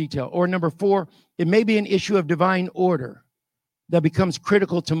you more detail. Or number 4, it may be an issue of divine order that becomes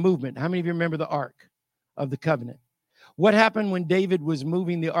critical to movement. How many of you remember the Ark of the Covenant? What happened when David was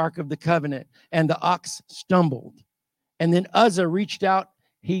moving the Ark of the Covenant and the ox stumbled? And then Uzzah reached out.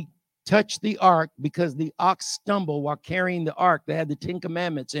 He touched the ark because the ox stumbled while carrying the ark. They had the 10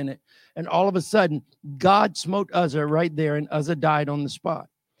 Commandments in it. And all of a sudden, God smote Uzzah right there, and Uzzah died on the spot.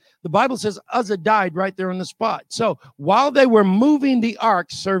 The Bible says Uzzah died right there on the spot. So while they were moving the ark,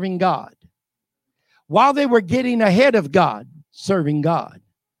 serving God, while they were getting ahead of God, serving God,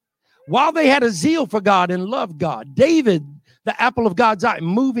 while they had a zeal for God and loved God, David, the apple of God's eye,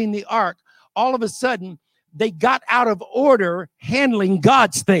 moving the ark, all of a sudden, they got out of order handling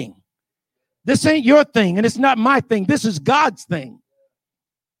God's thing. This ain't your thing, and it's not my thing. This is God's thing.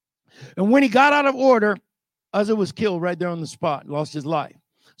 And when he got out of order, Uzzah was killed right there on the spot, lost his life.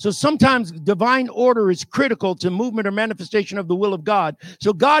 So sometimes divine order is critical to movement or manifestation of the will of God.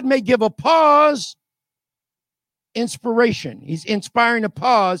 So God may give a pause, inspiration. He's inspiring a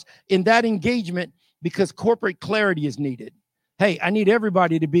pause in that engagement because corporate clarity is needed. Hey, I need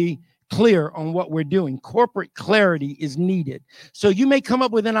everybody to be clear on what we're doing. Corporate clarity is needed. So you may come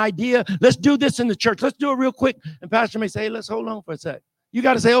up with an idea. Let's do this in the church. Let's do it real quick. And pastor may say, hey, let's hold on for a sec. You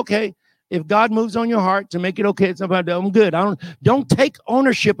got to say, okay, if God moves on your heart to make it okay, it's about I'm good. Don't take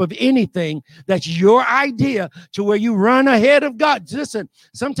ownership of anything that's your idea to where you run ahead of God. Listen,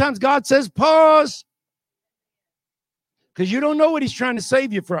 sometimes God says pause because you don't know what he's trying to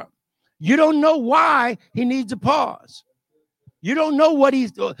save you from. You don't know why he needs a pause. You don't know what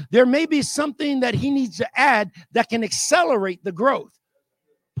there may be something that he needs to add that can accelerate the growth.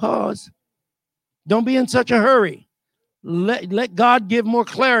 Pause. Don't be in such a hurry. Let God give more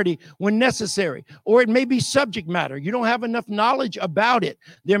clarity when necessary. Or it may be subject matter. You don't have enough knowledge about it.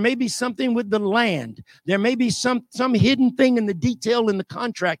 There may be something with the land. There may be some hidden thing in the detail in the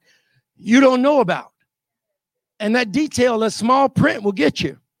contract you don't know about. And that detail, that small print will get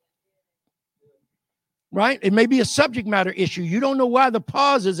you. Right? It may be a subject matter issue. You don't know why the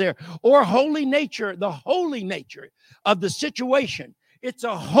pause is there. Or holy nature, the holy nature of the situation. It's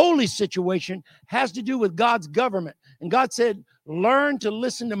a holy situation, has to do with God's government. And God said, learn to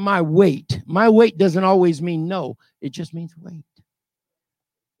listen to my wait. My wait doesn't always mean no. It just means wait.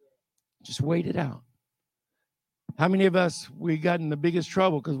 Just wait it out. How many of us, we got in the biggest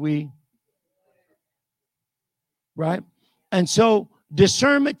trouble because right? And so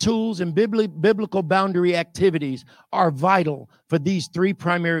discernment tools and biblical boundary activities are vital for these three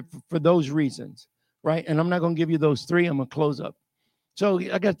primary, for those reasons, right? And I'm not going to give you those three. I'm going to close up. So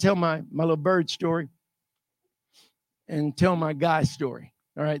I got to tell my little bird story and tell my guy story.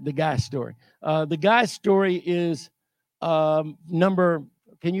 All right, the guy story. The guy story is can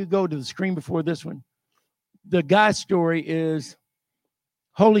you go to the screen before this one? The guy story is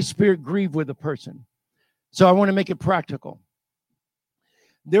Holy Spirit grieved with a person. So I want to make it practical.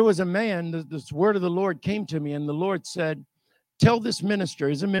 There was a man, this word of the Lord came to me, and the Lord said, tell this minister,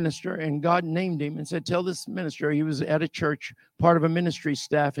 he's a minister, and God named him and said, tell this minister, he was at a church, part of a ministry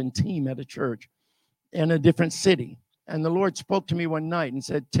staff and team at a church in a different city. And the Lord spoke to me one night and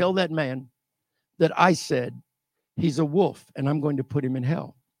said, tell that man that I said he's a wolf and I'm going to put him in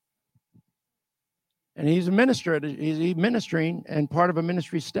hell. And he's a minister, he's ministering and part of a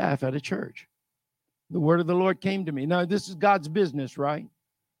ministry staff at a church. The word of the Lord came to me. Now, this is God's business, right?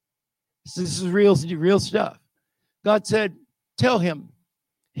 This is real stuff. God said, tell him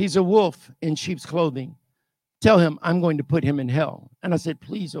he's a wolf in sheep's clothing. Tell him I'm going to put him in hell. And I said,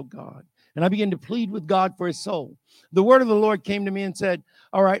 please, oh God. And I began to plead with God for his soul. The word of the Lord came to me and said,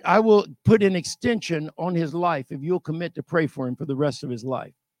 all right, I will put an extension on his life if you'll commit to pray for him for the rest of his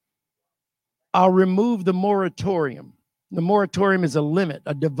life. I'll remove the moratorium. The moratorium is a limit,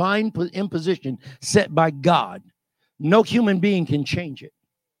 a divine imposition set by God. No human being can change it.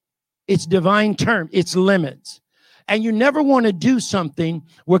 It's divine term, it's limits. And you never want to do something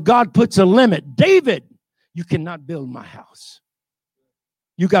where God puts a limit. David, you cannot build my house.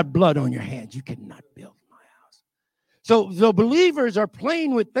 You got blood on your hands. You cannot build my house. So the believers are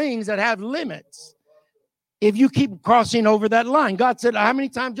playing with things that have limits. If you keep crossing over that line, God said, how many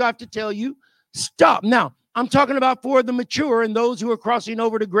times do I have to tell you? Stop. Now, I'm talking about for the mature and those who are crossing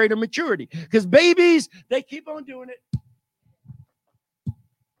over to greater maturity. Because babies, they keep on doing it.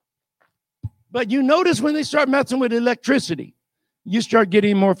 But you notice when they start messing with electricity, you start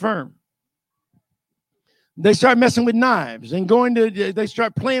getting more firm. They start messing with knives and they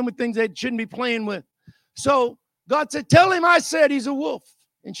start playing with things they shouldn't be playing with. So God said, tell him I said he's a wolf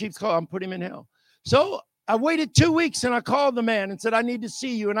in sheep's clothing. Put him in hell. So I waited 2 weeks and I called the man and said, I need to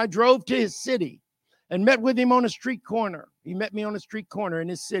see you. And I drove to his city and met with him on a street corner. He met me on a street corner in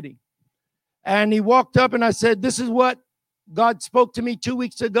his city. And he walked up and I said, this is what God spoke to me 2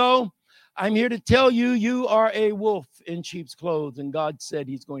 weeks ago. I'm here to tell you, you are a wolf in sheep's clothes. And God said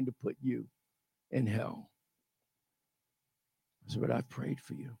he's going to put you in hell. That's what I've prayed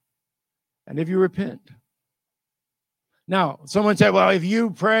for you. And if you repent. Now, someone said, well, if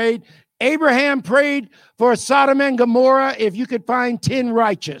you prayed Abraham prayed for Sodom and Gomorrah if you could find 10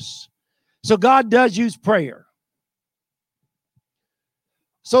 righteous. So God does use prayer.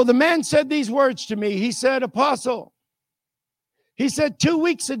 So the man said these words to me. He said, Apostle, he said, 2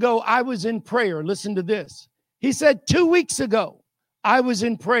 weeks ago, I was in prayer. Listen to this. He said, 2 weeks ago, I was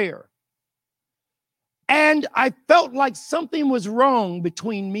in prayer. And I felt like something was wrong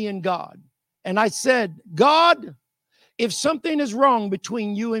between me and God. And I said, God, if something is wrong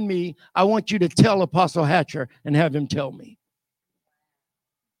between you and me, I want you to tell Apostle Hatcher and have him tell me.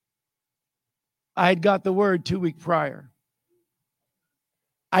 I had got the word 2 weeks prior.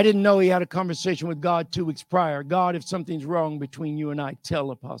 I didn't know he had a conversation with God 2 weeks prior. God, if something's wrong between you and I,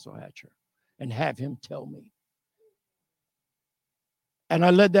 tell Apostle Hatcher and have him tell me. And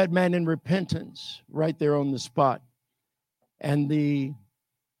I led that man in repentance right there on the spot. And the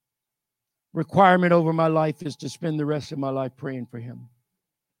requirement over my life is to spend the rest of my life praying for him.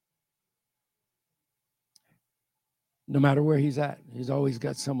 No matter where he's at, he's always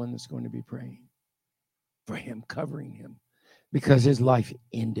got someone that's going to be praying for him, covering him, because his life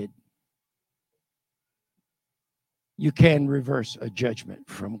ended. You can reverse a judgment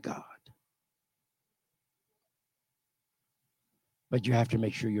from God, but you have to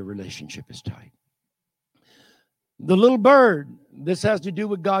make sure your relationship is tight. The little bird, this has to do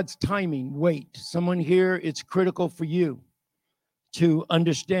with God's timing. Wait, someone here, it's critical for you to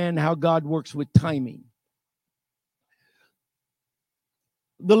understand how God works with timing.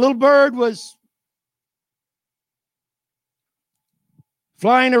 The little bird was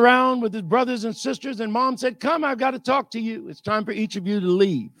flying around with his brothers and sisters, and mom said, come, I've got to talk to you. It's time for each of you to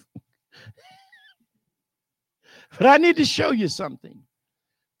leave. But I need to show you something.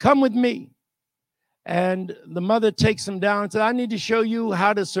 Come with me. And the mother takes him down and said, I need to show you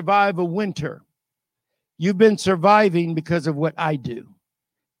how to survive a winter. You've been surviving because of what I do.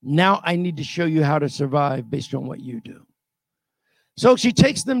 Now I need to show you how to survive based on what you do. So she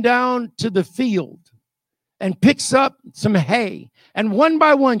takes them down to the field and picks up some hay. And one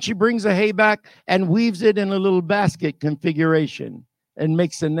by one, she brings the hay back and weaves it in a little basket configuration and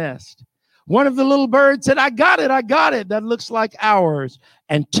makes a nest. One of the little birds said, I got it. That looks like ours,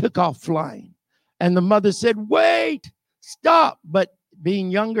 and took off flying. And the mother said, wait, stop. But being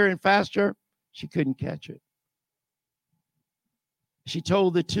younger and faster, she couldn't catch it. She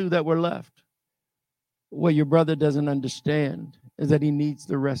told the two that were left, what your brother doesn't understand is that he needs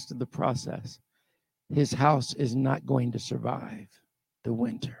the rest of the process. His house is not going to survive the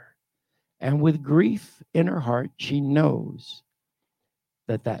winter. And with grief in her heart, she knows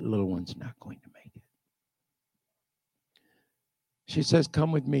that that little one's not going to make it. She says,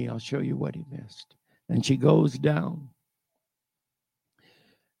 come with me. I'll show you what he missed. And she goes down.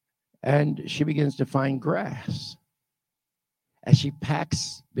 And she begins to find grass. As she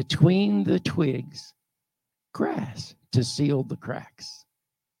packs between the twigs, grass to seal the cracks.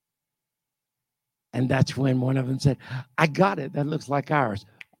 And that's when one of them said, I got it. That looks like ours.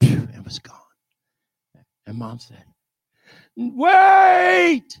 It was gone. And mom said,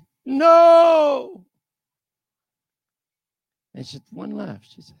 wait, no. And she said, one left.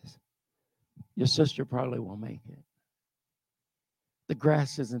 She says, your sister probably won't make it. The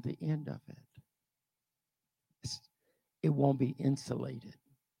grass isn't the end of it. It won't be insulated.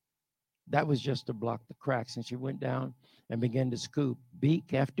 That was just to block the cracks. And she went down and began to scoop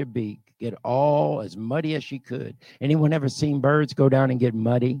beak after beak, get all as muddy as she could. Anyone ever seen birds go down and get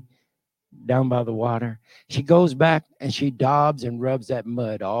muddy down by the water? She goes back and she daubs and rubs that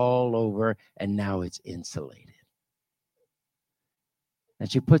mud all over, and now it's insulated.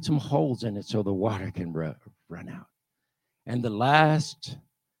 And she put some holes in it so the water can run out. And the last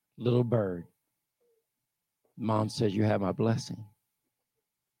little bird, mom says, you have my blessing.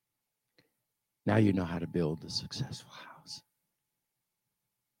 Now you know how to build a successful house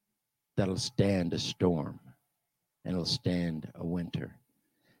that'll stand a storm and it'll stand a winter.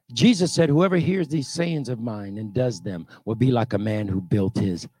 Jesus said, whoever hears these sayings of mine and does them will be like a man who built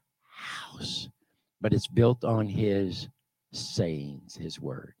his house, but it's built on his sayings, his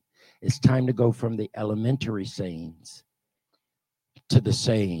word. It's time to go from the elementary sayings to the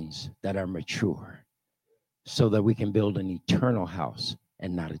sayings that are mature so that we can build an eternal house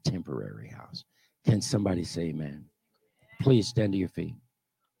and not a temporary house. Can somebody say amen? Please stand to your feet.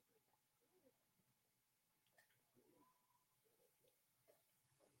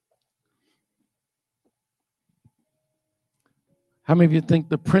 How many of you think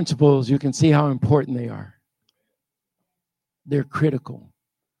the principles, you can see how important they are? They're critical.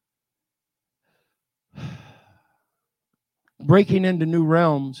 Breaking into new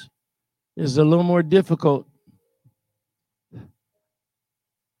realms is a little more difficult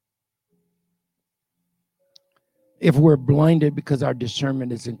if we're blinded because our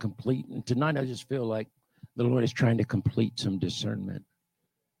discernment is incomplete. And tonight I just feel like the Lord is trying to complete some discernment.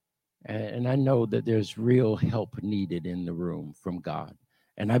 And I know that there's real help needed in the room from God.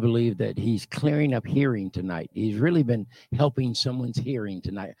 And I believe that he's clearing up hearing tonight. He's really been helping someone's hearing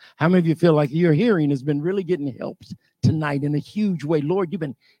tonight. How many of you feel like your hearing has been really getting helped tonight in a huge way? Lord, you've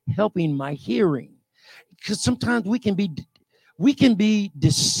been helping my hearing. Because sometimes we can be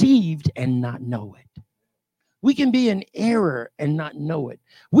deceived and not know it. We can be in error and not know it.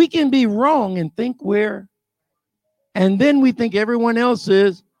 We can be wrong and think and then we think everyone else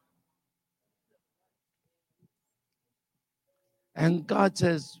is. And God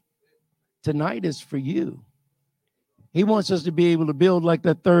says, tonight is for you. He wants us to be able to build like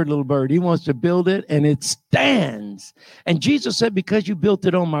that third little bird. He wants to build it and it stands. And Jesus said, because you built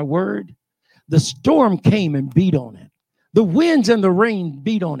it on my word, the storm came and beat on it. The winds and the rain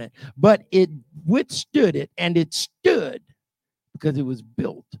beat on it, but it withstood it and it stood because it was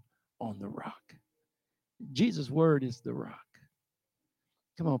built on the rock. Jesus' word is the rock.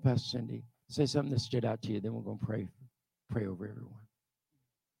 Come on, Pastor Cindy. Say something that stood out to you. Then we're going to pray over everyone.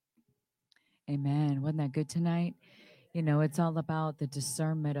 Amen. Wasn't that good tonight? You know, it's all about the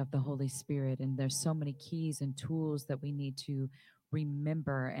discernment of the Holy Spirit. And there's so many keys and tools that we need to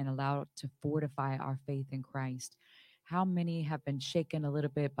remember and allow to fortify our faith in Christ. How many have been shaken a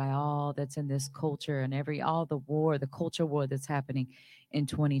little bit by all that's in this culture and all the culture war that's happening in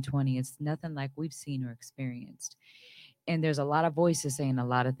 2020? It's nothing like we've seen or experienced. And there's a lot of voices saying a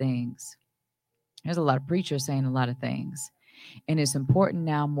lot of things. There's a lot of preachers saying a lot of things. And it's important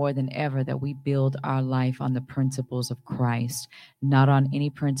now more than ever that we build our life on the principles of Christ, not on any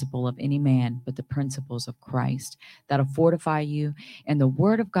principle of any man, but the principles of Christ that'll fortify you. And the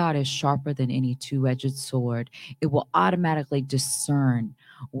word of God is sharper than any two-edged sword. It will automatically discern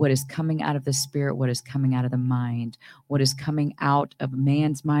what is coming out of the spirit, what is coming out of the mind, what is coming out of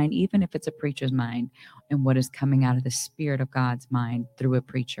man's mind, even if it's a preacher's mind, and what is coming out of the spirit of God's mind through a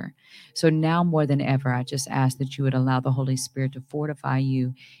preacher. So now more than ever, I just ask that you would allow the Holy Spirit to fortify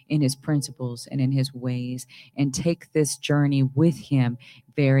you in his principles and in his ways, and take this journey with him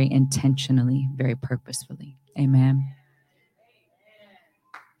very intentionally, very purposefully. Amen.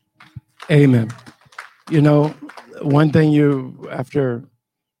 Amen. You know, one thing after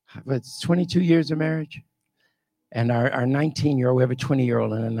 22 years of marriage, and our 19-year-old, we have a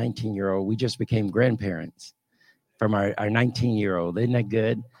 20-year-old and a 19-year-old. We just became grandparents from our 19-year-old. Isn't that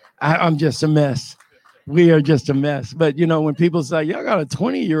good? I'm just a mess. We are just a mess. But, you know, when people say, y'all got a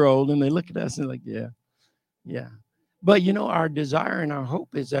 20-year-old, and they look at us and like, yeah. But, you know, our desire and our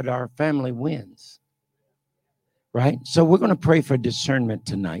hope is that our family wins, right? So we're going to pray for discernment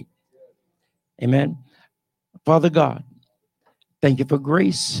tonight. Amen. Father God, thank you for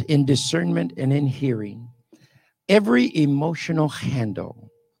grace in discernment and in hearing. Every emotional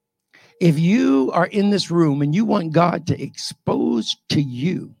handle. If you are in this room and you want God to expose to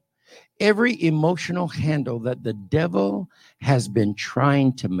you every emotional handle that the devil has been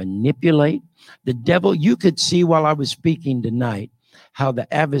trying to manipulate, the devil, you could see while I was speaking tonight how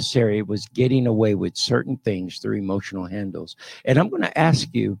the adversary was getting away with certain things through emotional handles. And I'm going to ask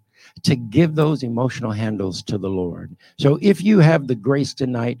you to give those emotional handles to the Lord. So if you have the grace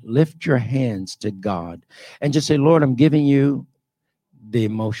tonight, lift your hands to God and just say, Lord, I'm giving you the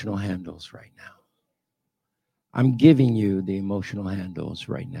emotional handles right now. I'm giving you the emotional handles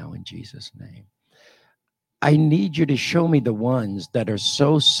right now in Jesus' name. I need you to show me the ones that are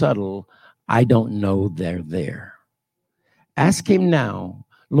so subtle, I don't know they're there. Ask him now,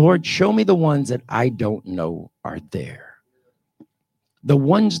 Lord, show me the ones that I don't know are there. The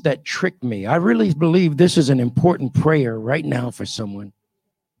ones that trick me. I really believe this is an important prayer right now for someone.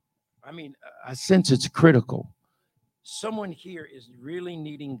 I mean, I sense it's critical. Someone here is really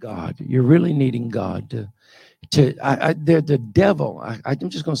needing God. You're really needing God the devil. I'm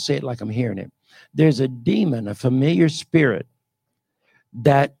just going to say it like I'm hearing it. There's a demon, a familiar spirit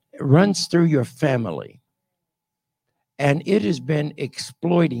that runs through your family, and it has been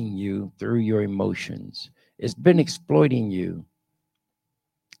exploiting you through your emotions. It's been exploiting you.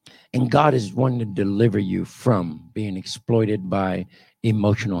 And God is wanting to deliver you from being exploited by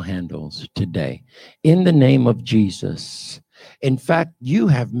emotional handles today. In the name of Jesus. In fact, you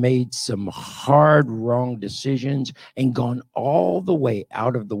have made some hard, wrong decisions and gone all the way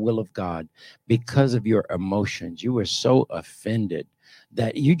out of the will of God because of your emotions. You were so offended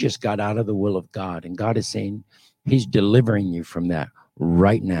that you just got out of the will of God. And God is saying he's delivering you from that.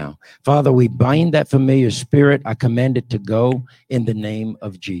 right now. Father, we bind that familiar spirit. I command it to go in the name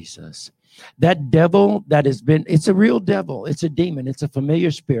of Jesus. That devil that has been, it's a real devil. It's a demon. It's a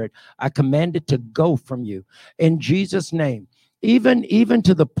familiar spirit. I command it to go from you in Jesus' name. Even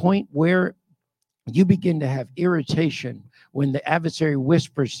to the point where you begin to have irritation when the adversary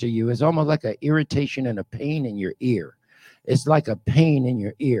whispers to you. It's almost like an irritation and a pain in your ear. It's like a pain in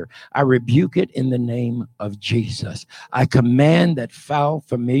your ear. I rebuke it in the name of Jesus. I command that foul,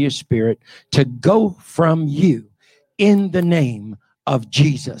 familiar spirit to go from you in the name of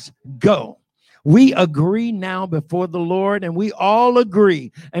Jesus. Go. We agree now before the Lord, and we all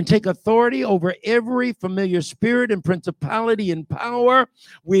agree and take authority over every familiar spirit and principality and power.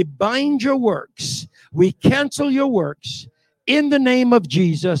 We bind your works. We cancel your works in the name of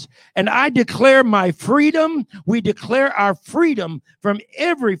Jesus. And I declare my freedom. We declare our freedom from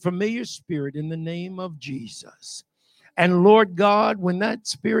every familiar spirit in the name of Jesus. And Lord God, when that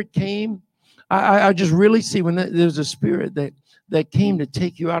spirit came, I just really see when there's a spirit that came to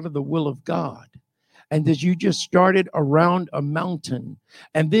take you out of the will of God. And that you just started around a mountain.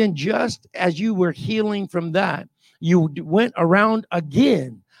 And then just as you were healing from that, you went around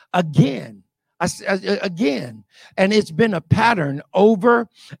again. And it's been a pattern over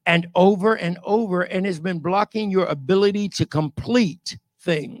and over and over, and it's been blocking your ability to complete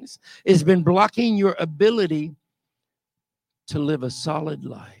things. It's been blocking your ability to live a solid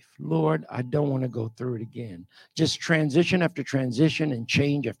life. Lord, I don't want to go through it again. Just transition after transition and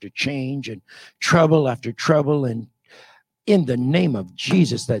change after change and trouble after trouble. And in the name of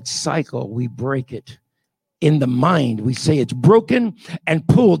Jesus, that cycle, we break it. In the mind, we say it's broken and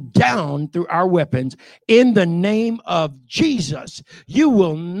pulled down through our weapons. In the name of Jesus, you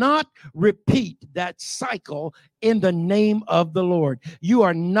will not repeat that cycle in the name of the Lord. You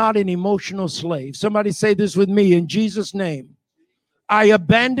are not an emotional slave. Somebody say this with me in Jesus' name. I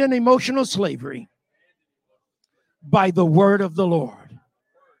abandon emotional slavery by the word of the Lord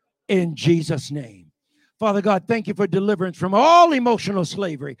in Jesus' name. Father God, thank you for deliverance from all emotional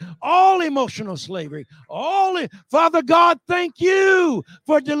slavery, Father God, thank you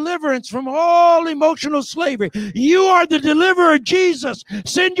for deliverance from all emotional slavery. You are the deliverer, Jesus.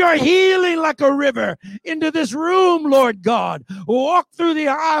 Send your healing like a river into this room, Lord God. Walk through the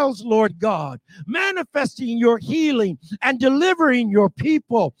aisles, Lord God, manifesting your healing and delivering your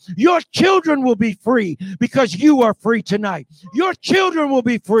people. Your children will be free because you are free tonight. Your children will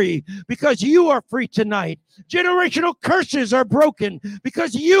be free because you are free tonight. Generational curses are broken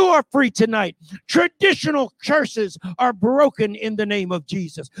because you are free tonight. Traditional curses are broken in the name of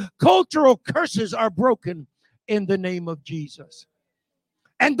Jesus. Cultural curses are broken in the name of Jesus.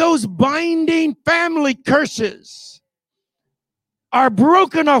 And those binding family curses are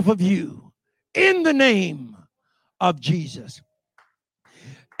broken off of you in the name of Jesus.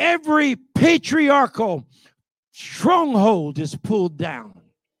 Every patriarchal stronghold is pulled down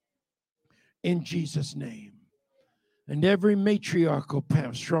in Jesus' name. And every matriarchal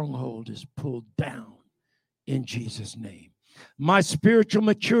stronghold is pulled down in Jesus' name. My spiritual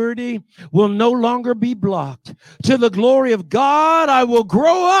maturity will no longer be blocked. To the glory of God, I will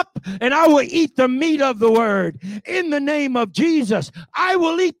grow up and I will eat the meat of the word. In the name of Jesus, I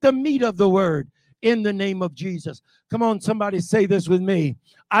will eat the meat of the word. In the name of Jesus. Come on, somebody say this with me.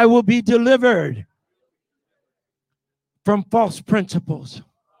 I will be delivered from false principles.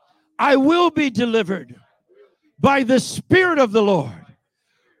 I will be delivered by the Spirit of the Lord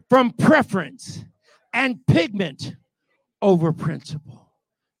from preference and pigment over principle.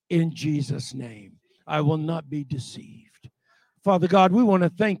 In Jesus' name, I will not be deceived. Father God, we want to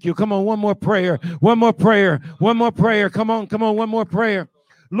thank you. Come on, one more prayer. Come on, one more prayer.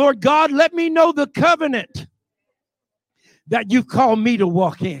 Lord God, let me know the covenant that you call me to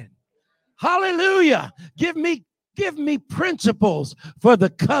walk in. Hallelujah. Give me principles for the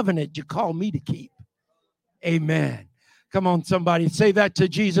covenant you call me to keep. Amen. Come on, somebody, say that to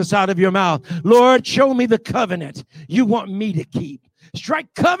Jesus out of your mouth. Lord, show me the covenant you want me to keep.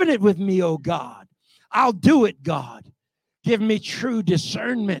 Strike covenant with me, oh God. I'll do it, God. Give me true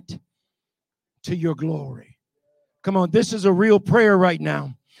discernment to your glory. Come on, this is a real prayer right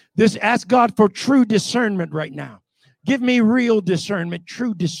now. Ask God for true discernment right now. Give me real discernment,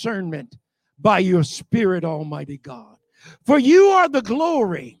 true discernment by your Spirit, Almighty God. For you are the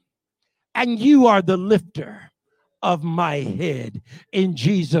glory and you are the lifter of my head in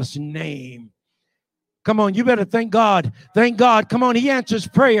Jesus' name. Come on, you better thank God. Thank God. Come on, he answers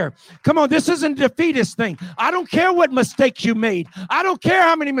prayer. Come on, this isn't a defeatist thing. I don't care what mistakes you made. I don't care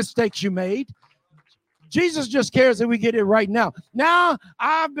how many mistakes you made. Jesus just cares that we get it right now. Now,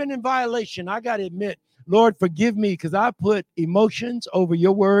 I've been in violation. I got to admit, Lord, forgive me because I put emotions over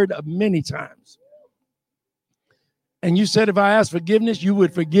your word many times. And you said if I ask forgiveness, you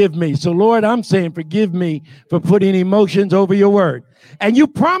would forgive me. So, Lord, I'm saying forgive me for putting emotions over your word. And you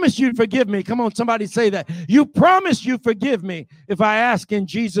promised you'd forgive me. Come on, somebody say that. You promised you forgive me if I ask in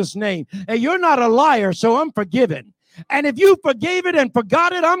Jesus' name. And you're not a liar, so I'm forgiven. And if you forgave it and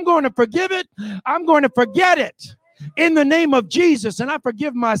forgot it, I'm going to forgive it. I'm going to forget it in the name of Jesus. And I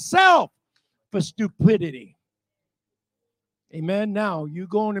forgive myself for stupidity. Amen. Now you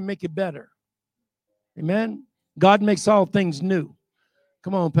go on and make it better. Amen. God makes all things new.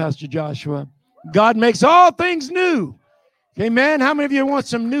 Come on, Pastor Joshua. God makes all things new. Amen. How many of you want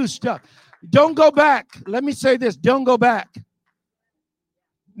some new stuff? Don't go back. Let me say this. Don't go back.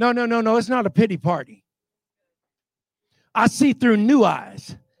 No. It's not a pity party. I see through new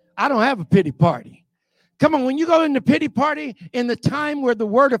eyes. I don't have a pity party. Come on, when you go in the pity party in the time where the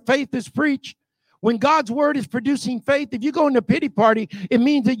word of faith is preached, when God's word is producing faith, if you go in the pity party, it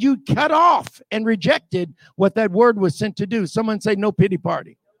means that you cut off and rejected what that word was sent to do. Someone say no pity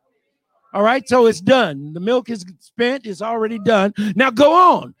party. All right, so it's done. The milk is spent. It's already done. Now go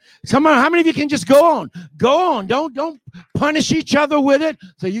on. Come on, how many of you can just go on? Go on. Don't punish each other with it.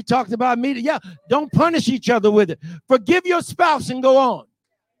 So you talked about me. Yeah, don't punish each other with it. Forgive your spouse and go on.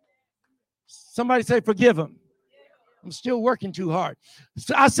 Somebody say forgive him. I'm still working too hard.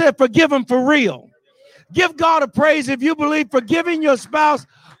 So I said forgive him for real. Give God a praise if you believe forgiving your spouse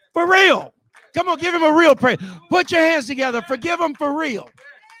for real. Come on, give him a real praise. Put your hands together. Forgive him for real.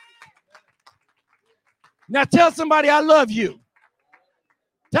 Now tell somebody I love you.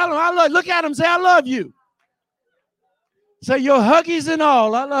 Tell them I love. Look at them. Say I love you. Say your huggies and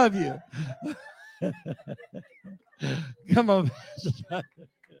all. I love you. Come on.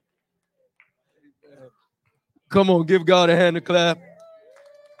 Come on, give God a hand to clap.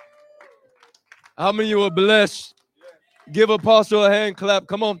 How many of you are blessed? Give Apostle a hand clap.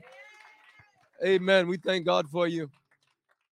 Come on. Amen. We thank God for you.